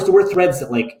 And of course, there were threads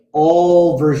that, like,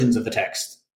 all versions of the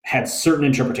text had certain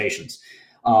interpretations.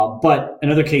 But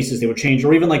in other cases, they would change,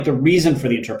 or even like the reason for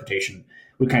the interpretation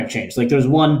would kind of change. Like there's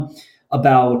one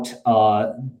about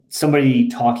somebody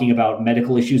talking about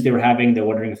medical issues they were having. They're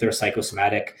wondering if they're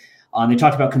psychosomatic. They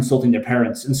talked about consulting their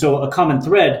parents. And so a common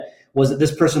thread was that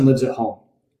this person lives at home,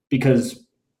 because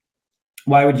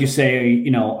why would you say,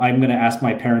 I'm going to ask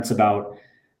my parents about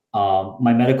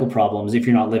my medical problems if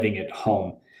you're not living at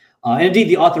home. And indeed,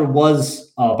 the author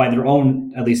was, by their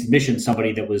own, at least admission,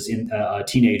 somebody that was a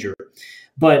teenager.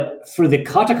 But for the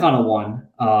katakana one,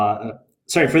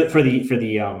 for the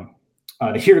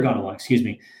hiragana one, excuse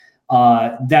me,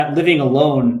 that living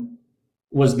alone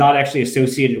was not actually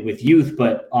associated with youth,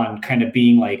 but on kind of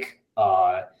being like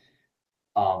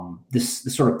this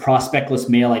sort of prospectless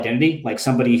male identity, like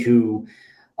somebody who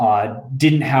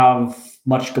didn't have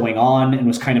much going on and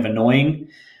was kind of annoying.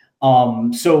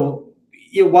 So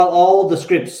while all the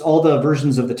scripts, all the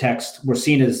versions of the text were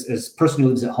seen as person who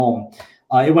lives at home,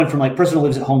 it went from like person who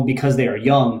lives at home because they are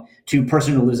young to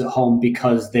person who lives at home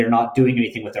because they're not doing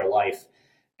anything with their life.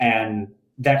 And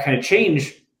that kind of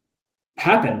change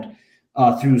happened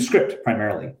through script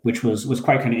primarily, which was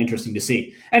quite kind of interesting to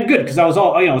see. And good, because I was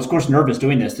of course nervous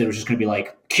doing this. That it was just going to be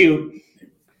like, cute.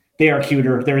 They are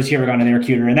cuter. There is hiragana, they are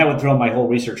cuter. And that would throw my whole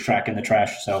research track in the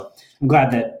trash. So I'm glad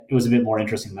that it was a bit more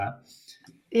interesting than that.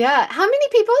 Yeah. How many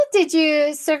people did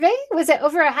you survey? Was it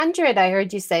over 100? I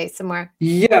heard you say somewhere.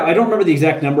 Yeah, I don't remember the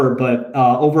exact number, but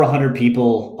over 100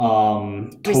 people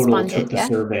total took the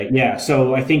survey. Yeah,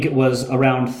 so I think it was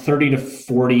around 30 to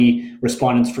 40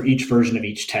 respondents for each version of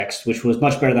each text, which was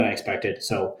much better than I expected.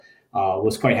 So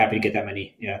was quite happy to get that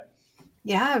many. Yeah.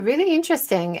 Yeah, really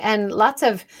interesting. And lots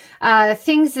of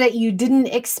things that you didn't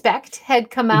expect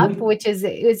had come up, which is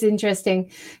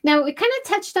interesting. Now, we kind of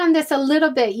touched on this a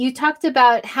little bit. You talked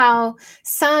about how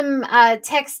some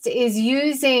text is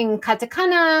using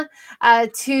katakana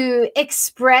to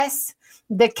express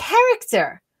the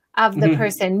character of the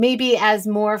person, maybe as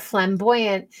more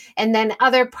flamboyant. And then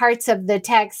other parts of the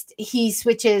text, he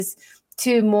switches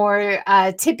to more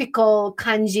typical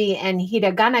kanji and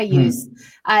hiragana use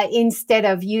instead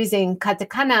of using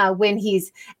katakana when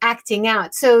he's acting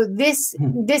out. So this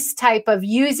type of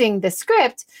using the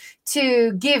script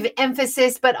to give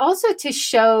emphasis, but also to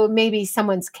show maybe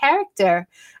someone's character,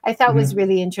 I thought was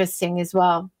really interesting as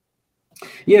well.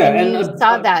 Yeah, and you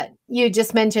saw that. You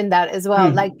just mentioned that as well.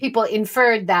 Like people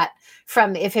inferred that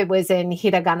from if it was in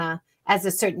hiragana as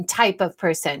a certain type of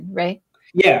person, right?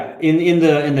 Yeah, in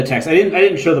the text, I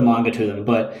didn't show the manga to them,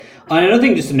 but another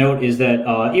thing just to note is that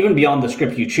even beyond the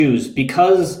script you choose,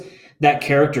 because that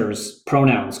character's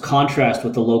pronouns contrast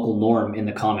with the local norm in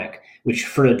the comic, which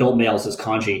for adult males is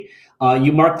kanji,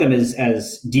 you mark them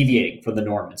as deviating from the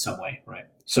norm in some way, right?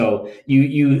 So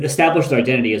you establish their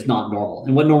identity as not normal,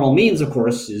 and what normal means, of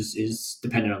course, is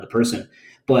dependent on the person.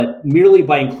 But merely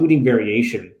by including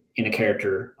variation in a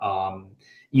character.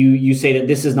 You say that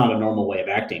this is not a normal way of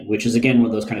acting, which is, again, one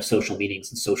of those kind of social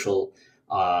meanings and social,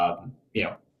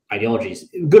 ideologies,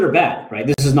 good or bad, right?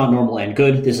 This is not normal and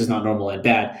good. This is not normal and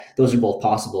bad. Those are both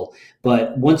possible.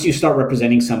 But once you start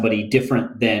representing somebody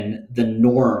different than the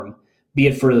norm, be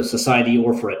it for a society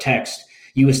or for a text,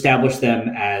 you establish them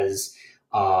as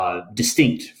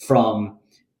distinct from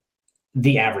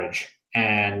the average.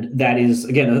 And that is,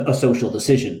 again, a social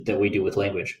decision that we do with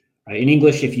language. Right? In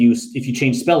English, if you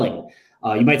change spelling,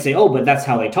 you might say, oh, but that's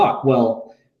how they talk.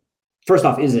 Well, first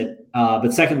off, is it?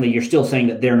 But secondly, you're still saying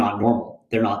that they're not normal.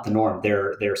 They're not the norm.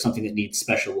 They're something that needs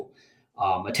special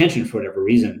attention for whatever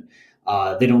reason.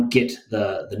 They don't get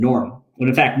the norm. When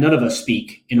in fact, none of us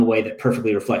speak in a way that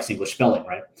perfectly reflects English spelling,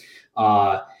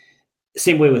 right?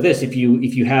 Same way with this. If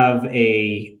you have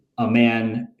a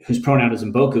man whose pronoun is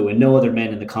in boku and no other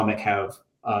men in the comic have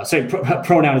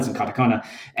pronoun is in katakana,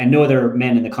 and no other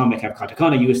men in the comic have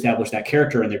katakana, you establish that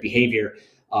character and their behavior,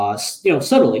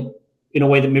 subtly, in a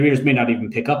way that maybe readers may not even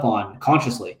pick up on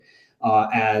consciously,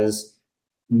 as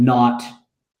not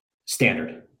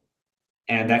standard,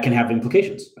 and that can have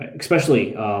implications, right?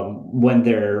 Especially when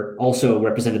they're also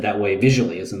represented that way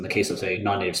visually, as in the case of, say,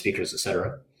 non-native speakers,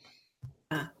 etc.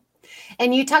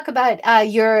 And you talk about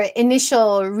your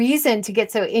initial reason to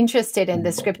get so interested in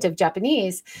the script of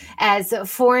Japanese as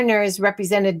foreigners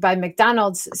represented by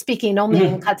McDonald's speaking only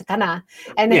in katakana,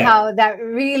 and how that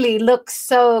really looks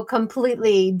so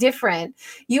completely different.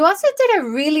 You also did a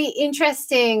really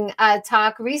interesting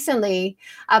talk recently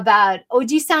about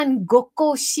Ojisan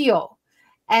Gokko Shio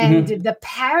and the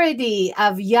parody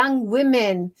of young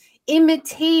women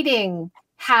imitating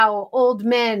how old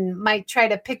men might try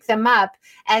to pick them up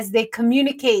as they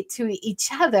communicate to each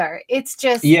other. It's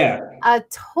just a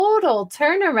total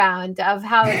turnaround of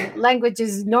how language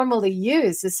is normally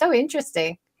used. It's so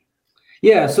interesting.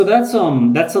 Yeah, so that's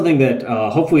something that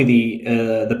hopefully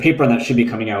the paper on that should be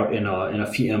coming out in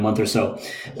a month or so.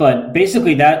 But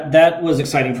basically, that was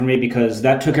exciting for me because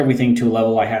that took everything to a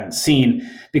level I hadn't seen.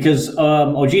 Because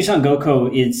Ojisan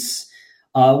Gokko, it's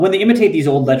when they imitate these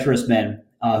old lecherous men,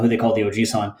 who they call the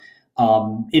Ojisan,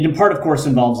 It in part, of course,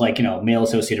 involves like, male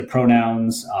associated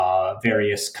pronouns,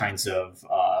 various kinds of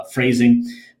phrasing,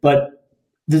 but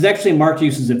there's actually marked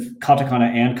uses of katakana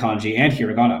and kanji and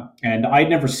hiragana, and I'd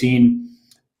never seen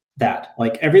that.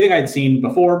 Like everything I'd seen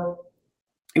before,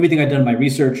 everything I'd done in my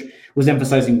research was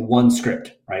emphasizing one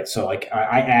script, right? So like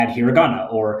I add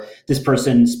hiragana, or this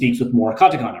person speaks with more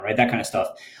katakana, right? That kind of stuff.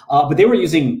 But they were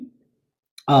using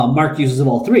marked uses of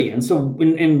all three. And so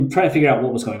in trying to figure out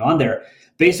what was going on there,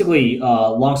 basically,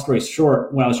 long story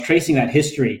short, when I was tracing that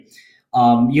history,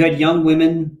 you had young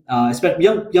women, especially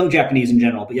young Japanese in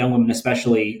general, but young women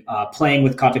especially, playing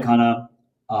with katakana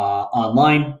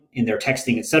online in their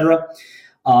texting, etc.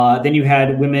 Then you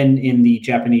had women in the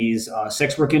Japanese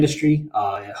sex work industry,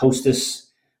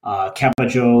 hostess,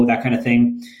 kabajo, that kind of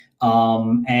thing.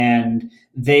 And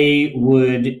they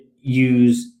would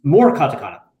use more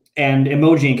katakana and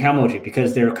emoji and kamoji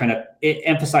because they're kind of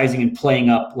emphasizing and playing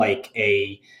up like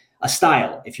a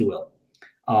style, if you will.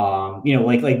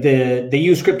 Like they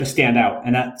use script to stand out,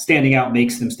 and that standing out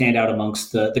makes them stand out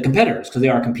amongst the competitors because they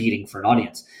are competing for an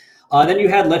audience. Then you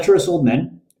had lecherous old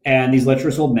men, and these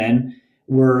lecherous old men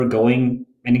were going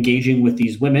and engaging with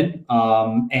these women,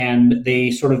 and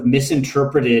they sort of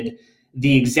misinterpreted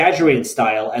the exaggerated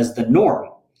style as the norm.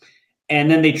 And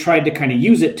then they tried to kind of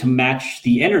use it to match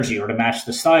the energy or to match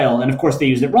the style. And of course, they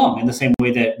used it wrong in the same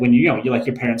way that when you like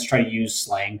your parents try to use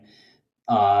slang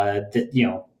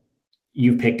that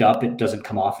you picked up, it doesn't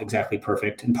come off exactly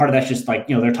perfect. And part of that's just like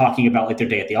they're talking about like their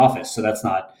day at the office, so that's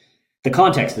not, the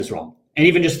context is wrong. And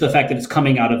even just the fact that it's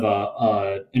coming out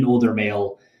of an older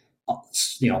male,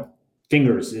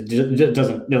 fingers, it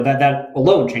doesn't, that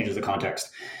alone changes the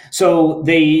context. So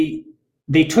they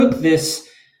took this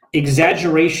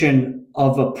exaggeration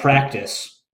of a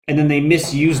practice and then they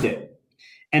misused it.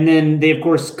 And then they, of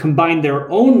course, combined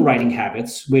their own writing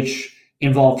habits, which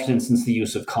involved, for instance, the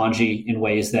use of kanji in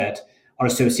ways that are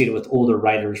associated with older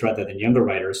writers rather than younger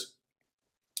writers.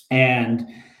 And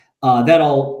that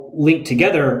all linked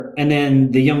together. And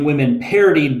then the young women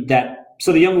parodied that.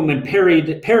 So the young women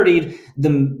parodied the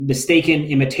mistaken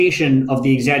imitation of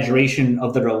the exaggeration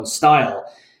of their own style,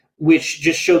 which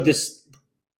just showed this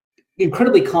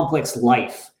incredibly complex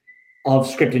life of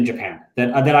script in Japan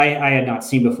that I had not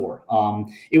seen before.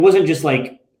 It wasn't just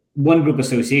like one group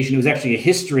association. It was actually a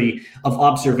history of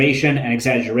observation and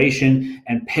exaggeration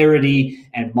and parody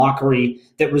and mockery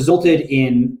that resulted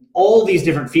in all these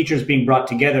different features being brought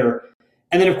together.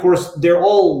 And then, of course, they're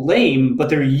all lame, but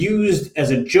they're used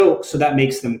as a joke, so that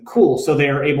makes them cool. So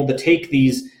they're able to take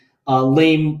these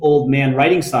lame old man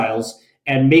writing styles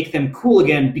and make them cool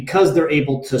again because they're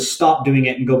able to stop doing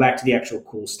it and go back to the actual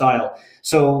cool style.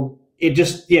 So it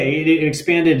just, it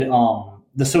expanded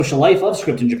the social life of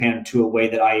script in Japan to a way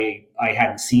that I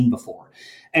hadn't seen before.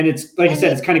 And it's, like I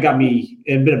said, it's kind of got me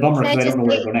a bit of bummer because I don't know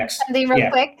where to go next. Something real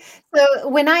quick. So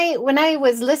when I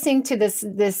was listening to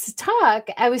this talk,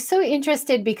 I was so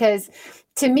interested because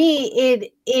to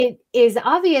me, it is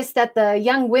obvious that the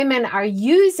young women are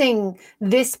using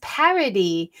this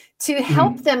parody to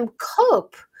help them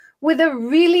cope with a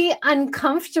really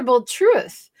uncomfortable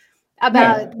truth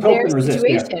about their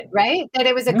situation, right? That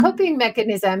it was a coping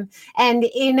mechanism. And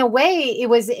in a way, it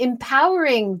was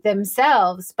empowering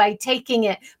themselves by taking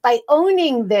it, by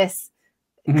owning this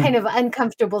kind of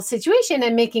uncomfortable situation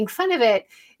and making fun of it.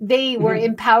 They were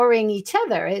empowering each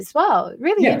other as well.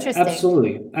 Really interesting.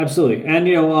 Absolutely. And,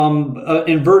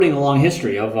 inverting a long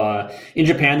history of, in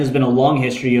Japan, there's been a long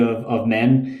history of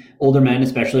men, older men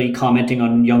especially, commenting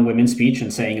on young women's speech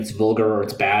and saying it's vulgar or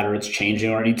it's bad or it's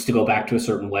changing or it needs to go back to a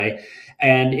certain way.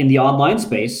 And in the online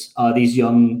space, these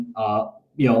young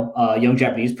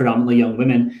Japanese, predominantly young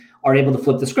women, are able to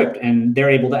flip the script and they're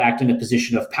able to act in a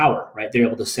position of power, right? They're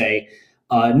able to say,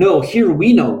 no, here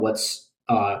we know what's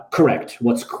correct,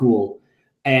 what's cool,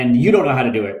 and you don't know how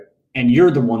to do it, and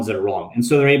you're the ones that are wrong. And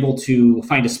so they're able to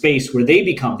find a space where they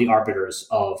become the arbiters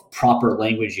of proper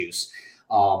language use,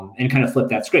 and kind of flip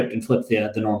that script and flip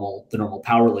the normal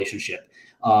power relationship,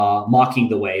 mocking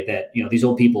the way that these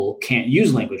old people can't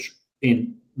use language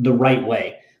in the right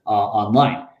way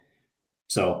online.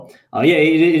 So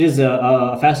it is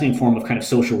a fascinating form of kind of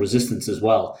social resistance as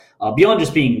well, beyond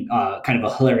just being kind of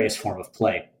a hilarious form of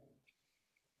play.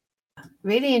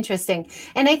 Really interesting.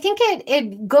 And I think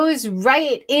it goes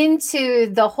right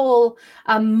into the whole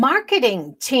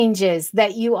marketing changes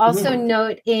that you also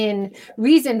note in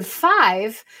reason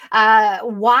 5,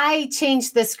 why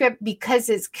change the script because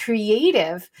it's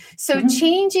creative. So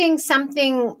changing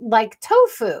something like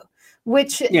tofu,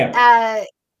 which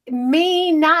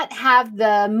may not have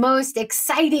the most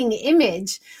exciting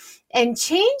image, and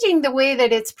changing the way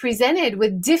that it's presented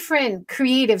with different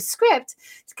creative script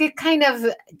could kind of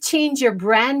change your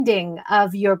branding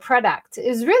of your product.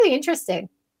 Is really interesting.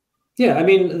 Yeah, I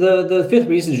mean, the fifth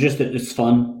reason is just that it's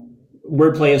fun.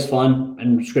 Wordplay is fun,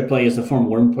 and script play is a form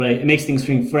of wordplay. It makes things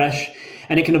seem fresh,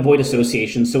 and it can avoid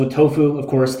association. So with tofu, of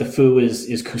course, the fu is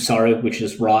kusaru, which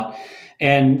is rot.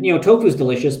 And, tofu is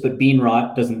delicious, but bean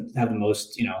rot doesn't have the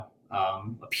most,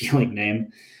 appealing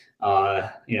name. Do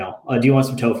you want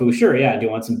some tofu? Sure, yeah. Do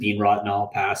you want some bean rot? No, I'll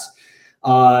pass.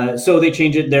 So they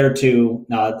change it there to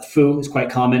fu is quite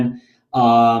common.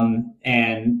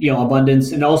 And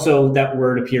abundance, and also that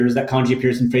kanji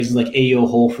appears in phrases like eiyo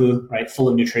hofu, right, full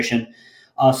of nutrition.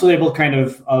 So they're able to kind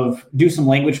of do some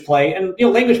language play, and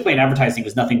language play in advertising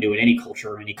is nothing new in any culture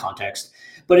or any context,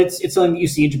 but it's something that you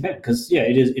see in Japan because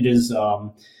it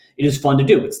is fun to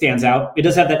do. It stands out. It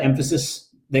does have that emphasis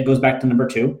that goes back to number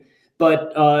 2,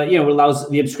 but it allows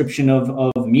the inscription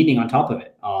of meaning on top of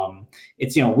it.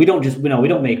 It's we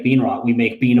don't make bean rot, we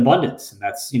make bean abundance, and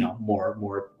that's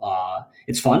more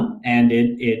it's fun, and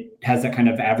it has that kind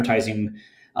of advertising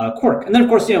quirk. And then of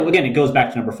course again it goes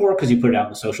back to number 4 because you put it out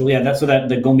in the social. That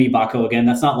the gomi bako, again,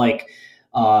 that's not like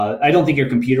I don't think your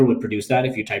computer would produce that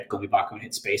if you type gomi bako and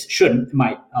hit space. It shouldn't, it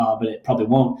might, but it probably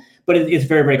won't. But it's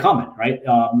very, very common, right?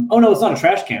 Oh no, it's not a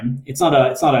trash can, it's not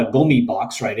a gomi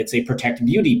box, right? It's a protect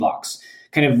beauty box,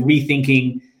 kind of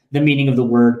rethinking the meaning of the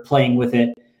word, playing with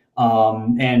it,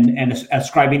 and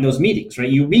ascribing those meanings, right?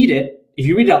 You read it, if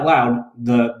you read it out loud,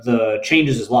 the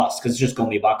changes is lost because it's just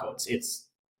gomi bako. It's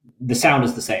the sound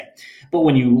is the same, but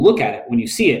when you look at it, when you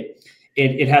see it,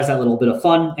 it has that little bit of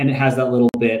fun, and it has that little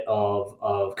bit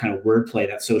of kind of wordplay,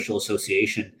 that social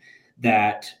association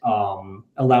that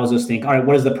allows us to think, all right,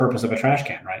 what is the purpose of a trash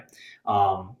can, right?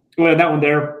 Well, that one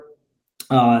there,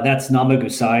 that's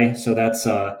namagusai, so that's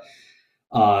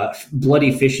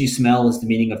bloody fishy smell is the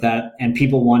meaning of that, and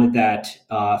people wanted that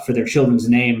for their children's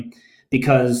name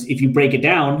because if you break it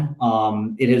down,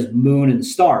 it is moon and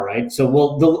star, right? So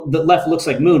the left looks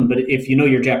like moon, but if you know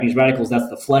your Japanese radicals, that's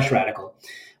the flesh radical.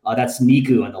 That's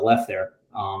niku on the left there.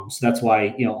 So that's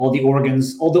why all the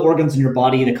organs in your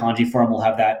body, the kanji form will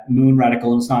have that moon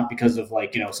radical, and it's not because of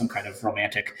some kind of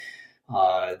romantic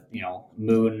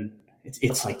moon.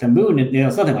 It's like the moon, and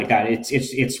it's nothing like that.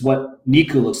 It's what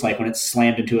niku looks like when it's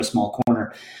slammed into a small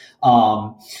corner.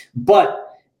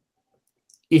 But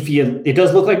it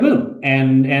does look like moon,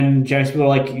 and Japanese people are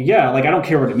like, yeah, like I don't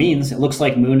care what it means. It looks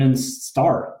like moon and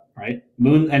star, right?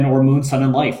 Moon or moon, sun,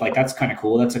 and life. Like that's kind of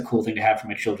cool. That's a cool thing to have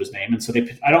from a children's name. And so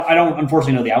I don't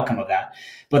unfortunately know the outcome of that,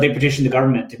 but they petitioned the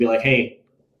government to be like, hey,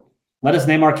 let us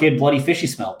name our kid Bloody Fishy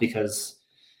Smell because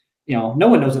no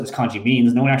one knows what this kanji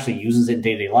means. No one actually uses it in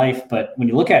day-to-day life. But when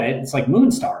you look at it, it's like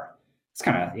moon star. It's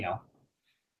kind of,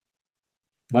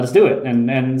 let us do it.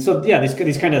 And so, yeah,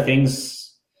 these kind of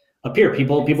things appear.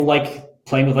 People like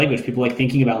playing with language. People like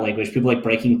thinking about language. People like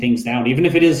breaking things down, even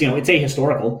if it is, it's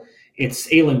ahistorical. It's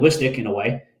alinguistic in a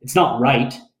way. It's not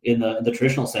right in the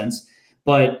traditional sense,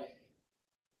 but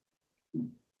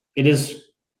it is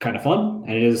kind of fun,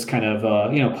 and it is kind of,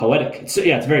 poetic.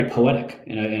 It's very poetic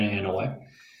in a way.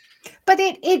 But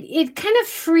it kind of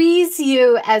frees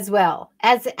you as well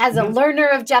as a learner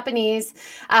of Japanese,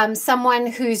 someone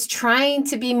who's trying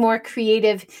to be more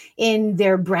creative in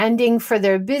their branding for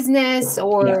their business,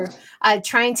 or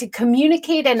trying to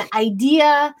communicate an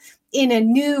idea in a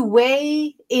new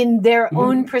way in their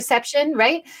own perception,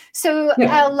 right? So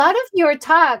a lot of your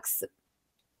talks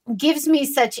gives me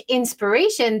such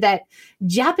inspiration that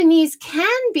Japanese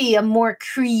can be a more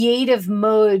creative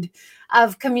mode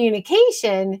of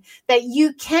communication, that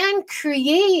you can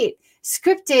create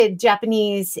scripted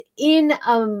Japanese in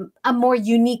a more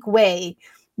unique way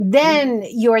than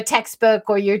your textbook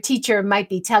or your teacher might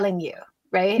be telling you,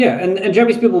 right? Yeah, and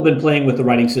Japanese people have been playing with the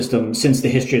writing system since the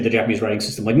history of the Japanese writing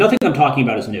system. Like nothing I'm talking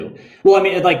about is new. Well, I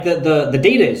mean, like the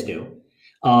data is new.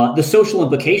 The social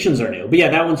implications are new. But yeah,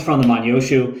 that one's from the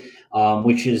Manyoshu.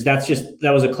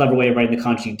 That was a clever way of writing the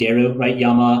kanji deru, right?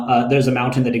 Yama, there's a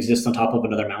mountain that exists on top of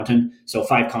another mountain. So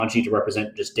 5 kanji to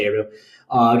represent just deru.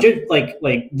 Like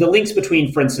the links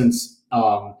between, for instance,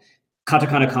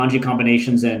 katakana kanji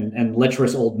combinations and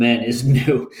lecherous old men is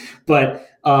new, but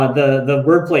the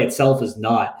wordplay itself is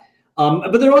not.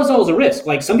 But there was always a risk.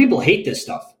 Like some people hate this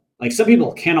stuff. Like some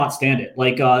people cannot stand it.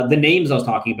 Like the names I was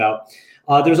talking about.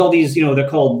 There's all these, they're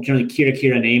called generally kira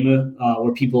kira name,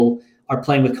 where people are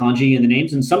playing with kanji in the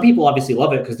names, and some people obviously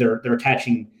love it because they're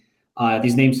attaching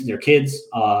these names to their kids.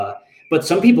 But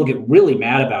some people get really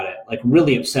mad about it, like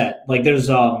really upset. Like there's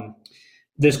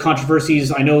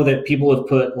controversies. I know that people have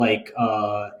put like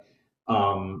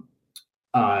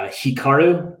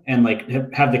Hikaru and like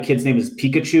have the kid's name is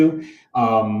Pikachu.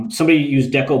 Somebody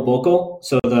used Deco Boko,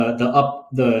 so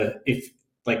the if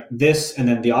like this and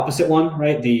then the opposite one,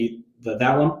 right? The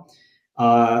that one,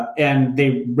 and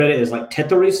they read it as like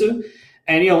Tetorisu,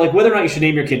 and like whether or not you should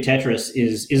name your kid Tetris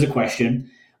is a question.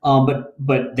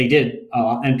 But they did,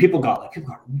 and people got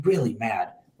really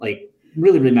mad, like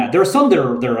really really mad. There are some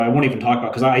there I won't even talk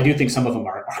about because I do think some of them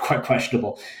are quite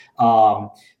questionable.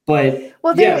 But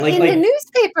well, yeah, in the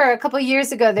newspaper a couple of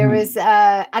years ago, there was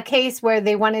a case where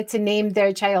they wanted to name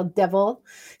their child Devil.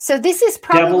 So this is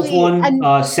probably Devil's one.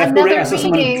 Sephire. I saw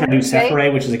someone try to do Sephire,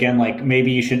 right? which is again like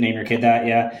maybe you shouldn't name your kid that.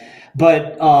 Yeah,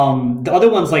 but the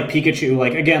other ones like Pikachu,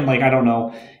 like again, like I don't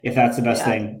know if that's the best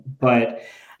thing, but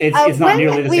it's not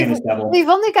nearly the same as Devil. We've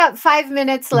only got 5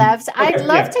 minutes left. Okay, I'd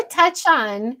love to touch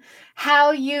on how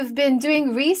you've been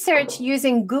doing research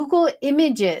using Google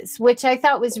Images, which I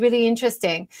thought was really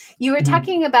interesting. You were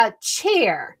talking about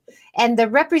chair and the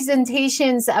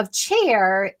representations of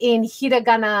chair in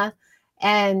hiragana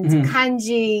and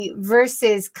kanji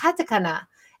versus katakana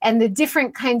and the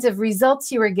different kinds of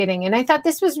results you were getting. And I thought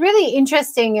this was really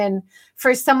interesting. And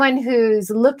for someone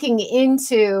who's looking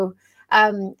into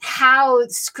how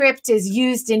script is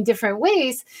used in different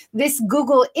ways, this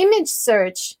Google image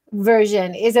search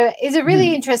version is a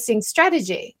really interesting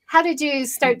strategy. How did you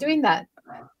start doing that?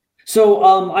 So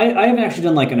I haven't actually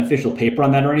done like an official paper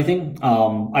on that or anything.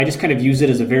 I just kind of use it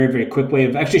as a very, very quick way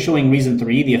of actually showing reason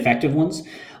 3, the effective ones,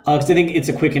 because I think it's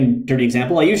a quick and dirty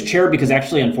example. I use chair because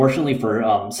actually, unfortunately,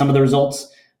 for some of the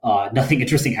results, nothing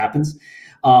interesting happens.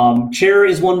 Chair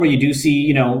is one where you do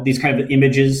see, these kind of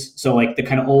images. So like the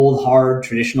kind of old, hard,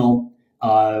 traditional,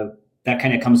 that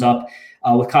kind of comes up.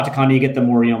 With katakana, you get the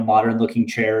more, modern looking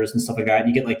chairs and stuff like that.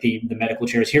 You get like the medical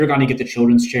chairs. Hiragana, you get the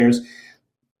children's chairs.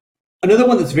 Another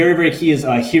one that's very, very key is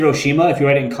Hiroshima. If you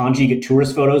write it in kanji, you get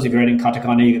tourist photos. If you write it in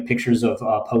katakana, you get pictures of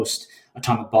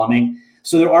post-atomic bombing.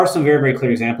 So there are some very, very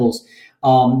clear examples.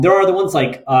 There are the ones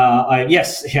like, there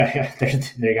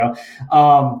you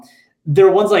go. There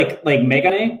are ones like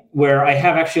Megane, where I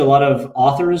have actually a lot of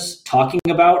authors talking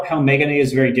about how Megane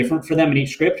is very different for them in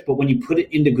each script, but when you put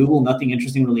it into Google, nothing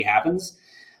interesting really happens.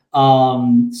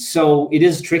 So it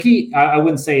is tricky. I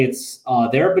wouldn't say it's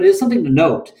there, but it is something to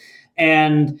note.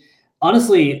 And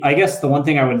honestly, I guess the one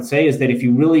thing I would say is that if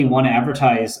you really want to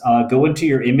advertise, go into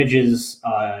your images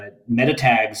meta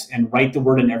tags and write the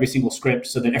word in every single script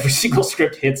so that every single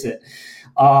script hits it.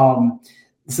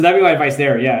 So that'd be my advice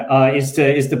there. Yeah, is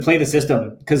to play the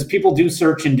system, because people do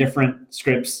search in different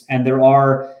scripts and there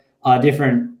are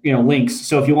different links.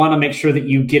 So if you want to make sure that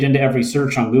you get into every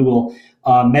search on Google,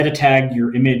 meta tag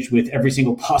your image with every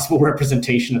single possible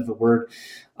representation of the word,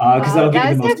 because that'll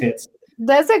get you the most hits.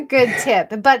 That's a good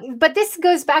tip. But this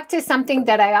goes back to something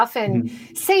that I often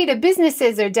say to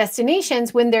businesses or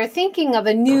destinations when they're thinking of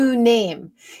a new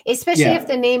name, especially if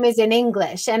the name is in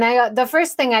English. And the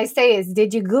first thing I say is,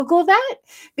 did you Google that?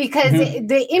 Because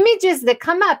the images that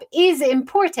come up is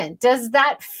important. Does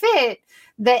that fit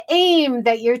the aim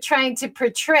that you're trying to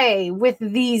portray with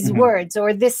these words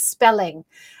or this spelling?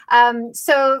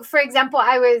 So, for example,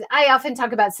 I often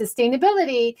talk about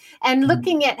sustainability and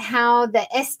looking at how the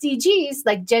SDGs,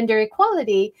 like gender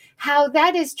equality, how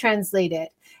that is translated.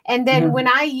 And then when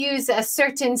I use a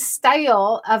certain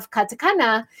style of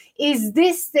katakana, is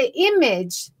this the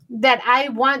image that I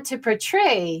want to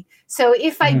portray? So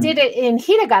if I did it in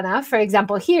hiragana, for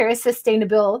example, here,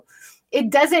 sustainable, it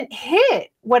doesn't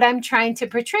hit what I'm trying to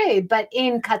portray. But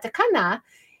in katakana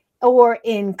or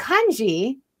in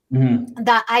kanji,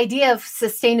 the idea of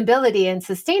sustainability and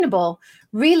sustainable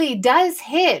really does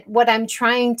hit what I'm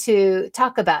trying to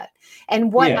talk about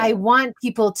and what I want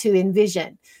people to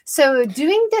envision. So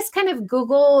doing this kind of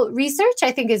Google research,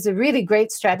 I think, is a really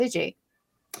great strategy.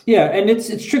 Yeah, and it's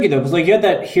tricky though, because like you had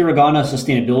that hiragana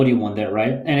sustainability one there,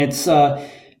 right? And it's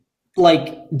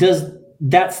does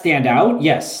that stand out?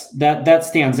 Yes, that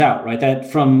stands out, right? That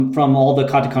from all the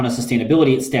katakana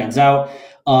sustainability, it stands out.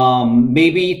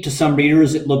 Maybe to some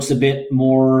readers it looks a bit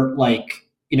more like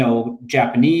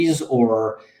Japanese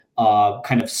or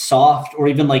kind of soft, or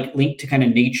even like linked to kind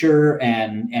of nature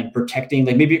and protecting.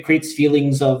 Like maybe it creates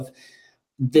feelings of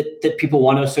that people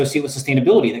want to associate with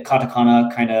sustainability. That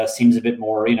katakana kind of seems a bit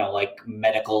more like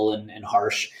medical and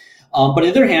harsh. But on the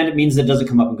other hand, it means that it doesn't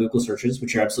come up in Google searches,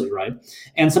 which you're absolutely right.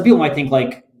 And some people might think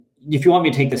like, if you want me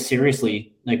to take this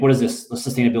seriously, like what is this, a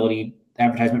sustainability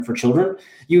advertisement for children?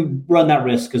 You run that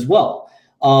risk as well.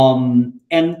 And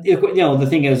the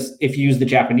thing is, if you use the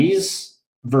Japanese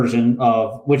version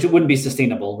of, which it wouldn't be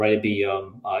sustainable, right? It'd be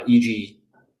e.g.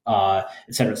 et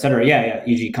cetera, et cetera. Yeah,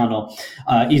 e.g. Kano,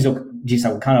 Izo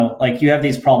Jisaku Kano. Like, you have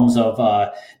these problems of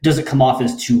does it come off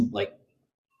as too like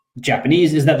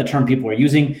Japanese? Is that the term people are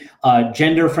using?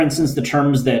 Gender, for instance, the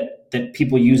terms that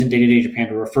people use in day-to-day Japan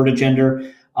to refer to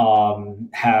gender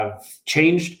have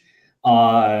changed.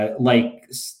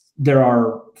 There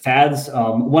are fads.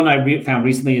 One I found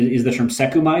recently is the term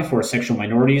sekumai for sexual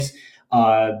minorities.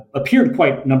 Appeared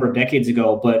quite a number of decades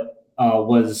ago, but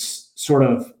was sort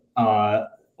of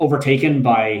overtaken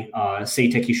by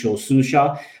Seiteki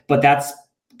Shosusha. But that's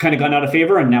kind of gone out of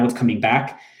favor, and now it's coming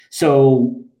back.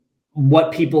 So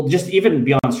what people, just even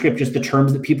beyond script, just the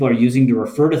terms that people are using to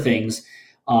refer to things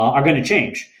are going to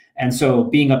change. And so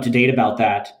being up to date about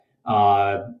that,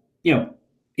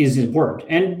 is important.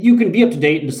 And you can be up to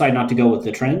date and decide not to go with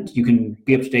the trend. You can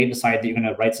be up to date and decide that you're going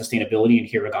to write sustainability in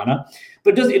hiragana,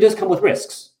 but it does come with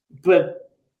risks,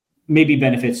 but maybe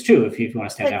benefits too if you want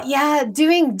to stand out. Yeah,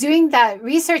 doing that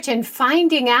research and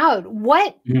finding out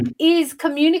what is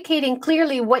communicating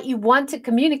clearly what you want to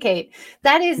communicate.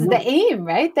 That is the aim,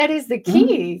 right? That is the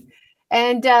key.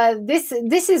 And this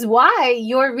is why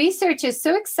your research is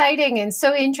so exciting and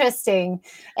so interesting.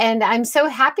 And I'm so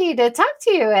happy to talk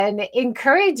to you and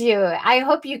encourage you. I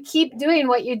hope you keep doing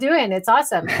what you're doing. It's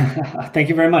awesome. Thank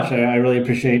you very much. I really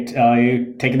appreciate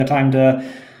you taking the time to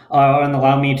and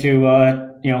allow me to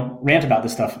rant about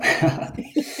this stuff.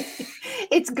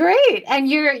 It's great. And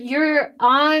you're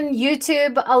on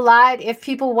YouTube a lot. If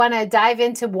people want to dive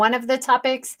into one of the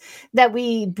topics that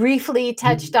we briefly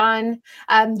touched on,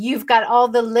 you've got all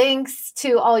the links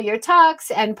to all your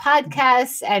talks and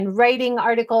podcasts and writing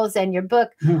articles and your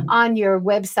book on your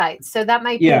website. So that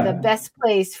might be the best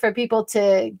place for people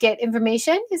to get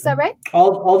information. Is that right?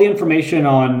 All the information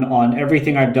on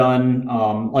everything I've done,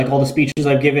 like all the speeches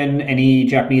I've given, any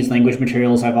Japanese language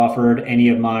materials I've offered, any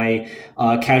of my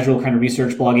casual kind of research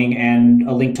blogging, and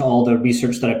a link to all the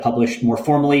research that I published more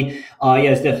formally.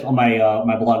 It's on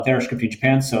my blog there, Scripting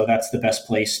Japan. So that's the best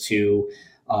place to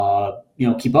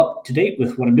keep up to date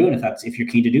with what I'm doing if you're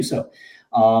keen to do so.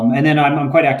 And then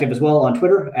I'm quite active as well on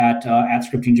Twitter at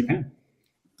Scripting Japan.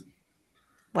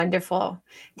 Wonderful.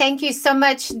 Thank you so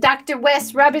much, Dr.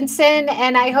 Wes Robinson,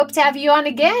 and I hope to have you on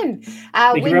again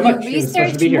when you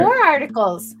research more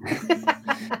articles.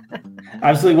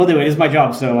 Absolutely, will do. It is my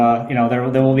job, so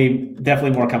there will be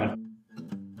definitely more coming.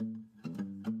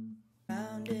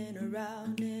 Round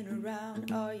and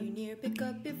around, are you near? Pick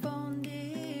up your phone,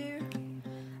 dear.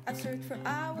 I've searched for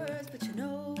hours, but you're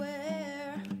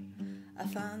nowhere. I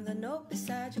found the note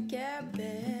beside your Care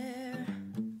Bear.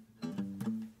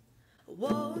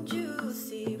 Won't you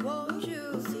see?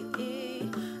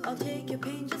 I'll take your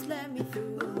pain, just let me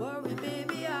through. Don't worry,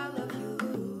 baby, I love you.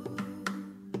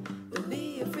 Don't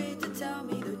be afraid to tell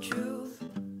me the truth.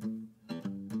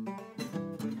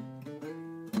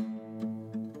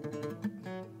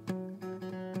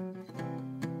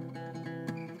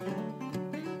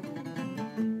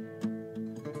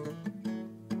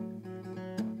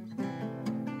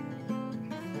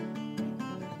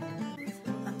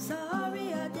 I'm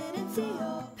sorry I didn't see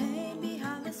your pain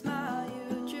behind the smile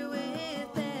you drew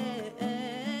with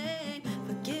pain.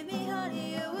 Forgive me,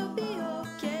 honey, it will be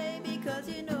okay, because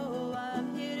you know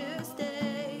I'm here to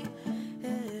stay.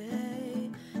 Hey,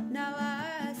 now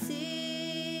I see.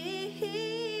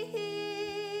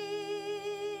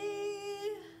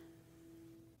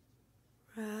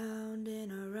 Round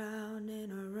and around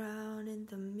in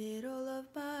the middle of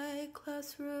my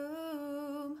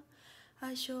classroom,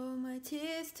 I show my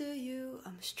tears to you,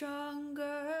 I'm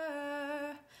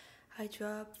stronger. I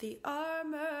drop the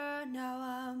armor, now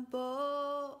I'm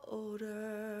bolder.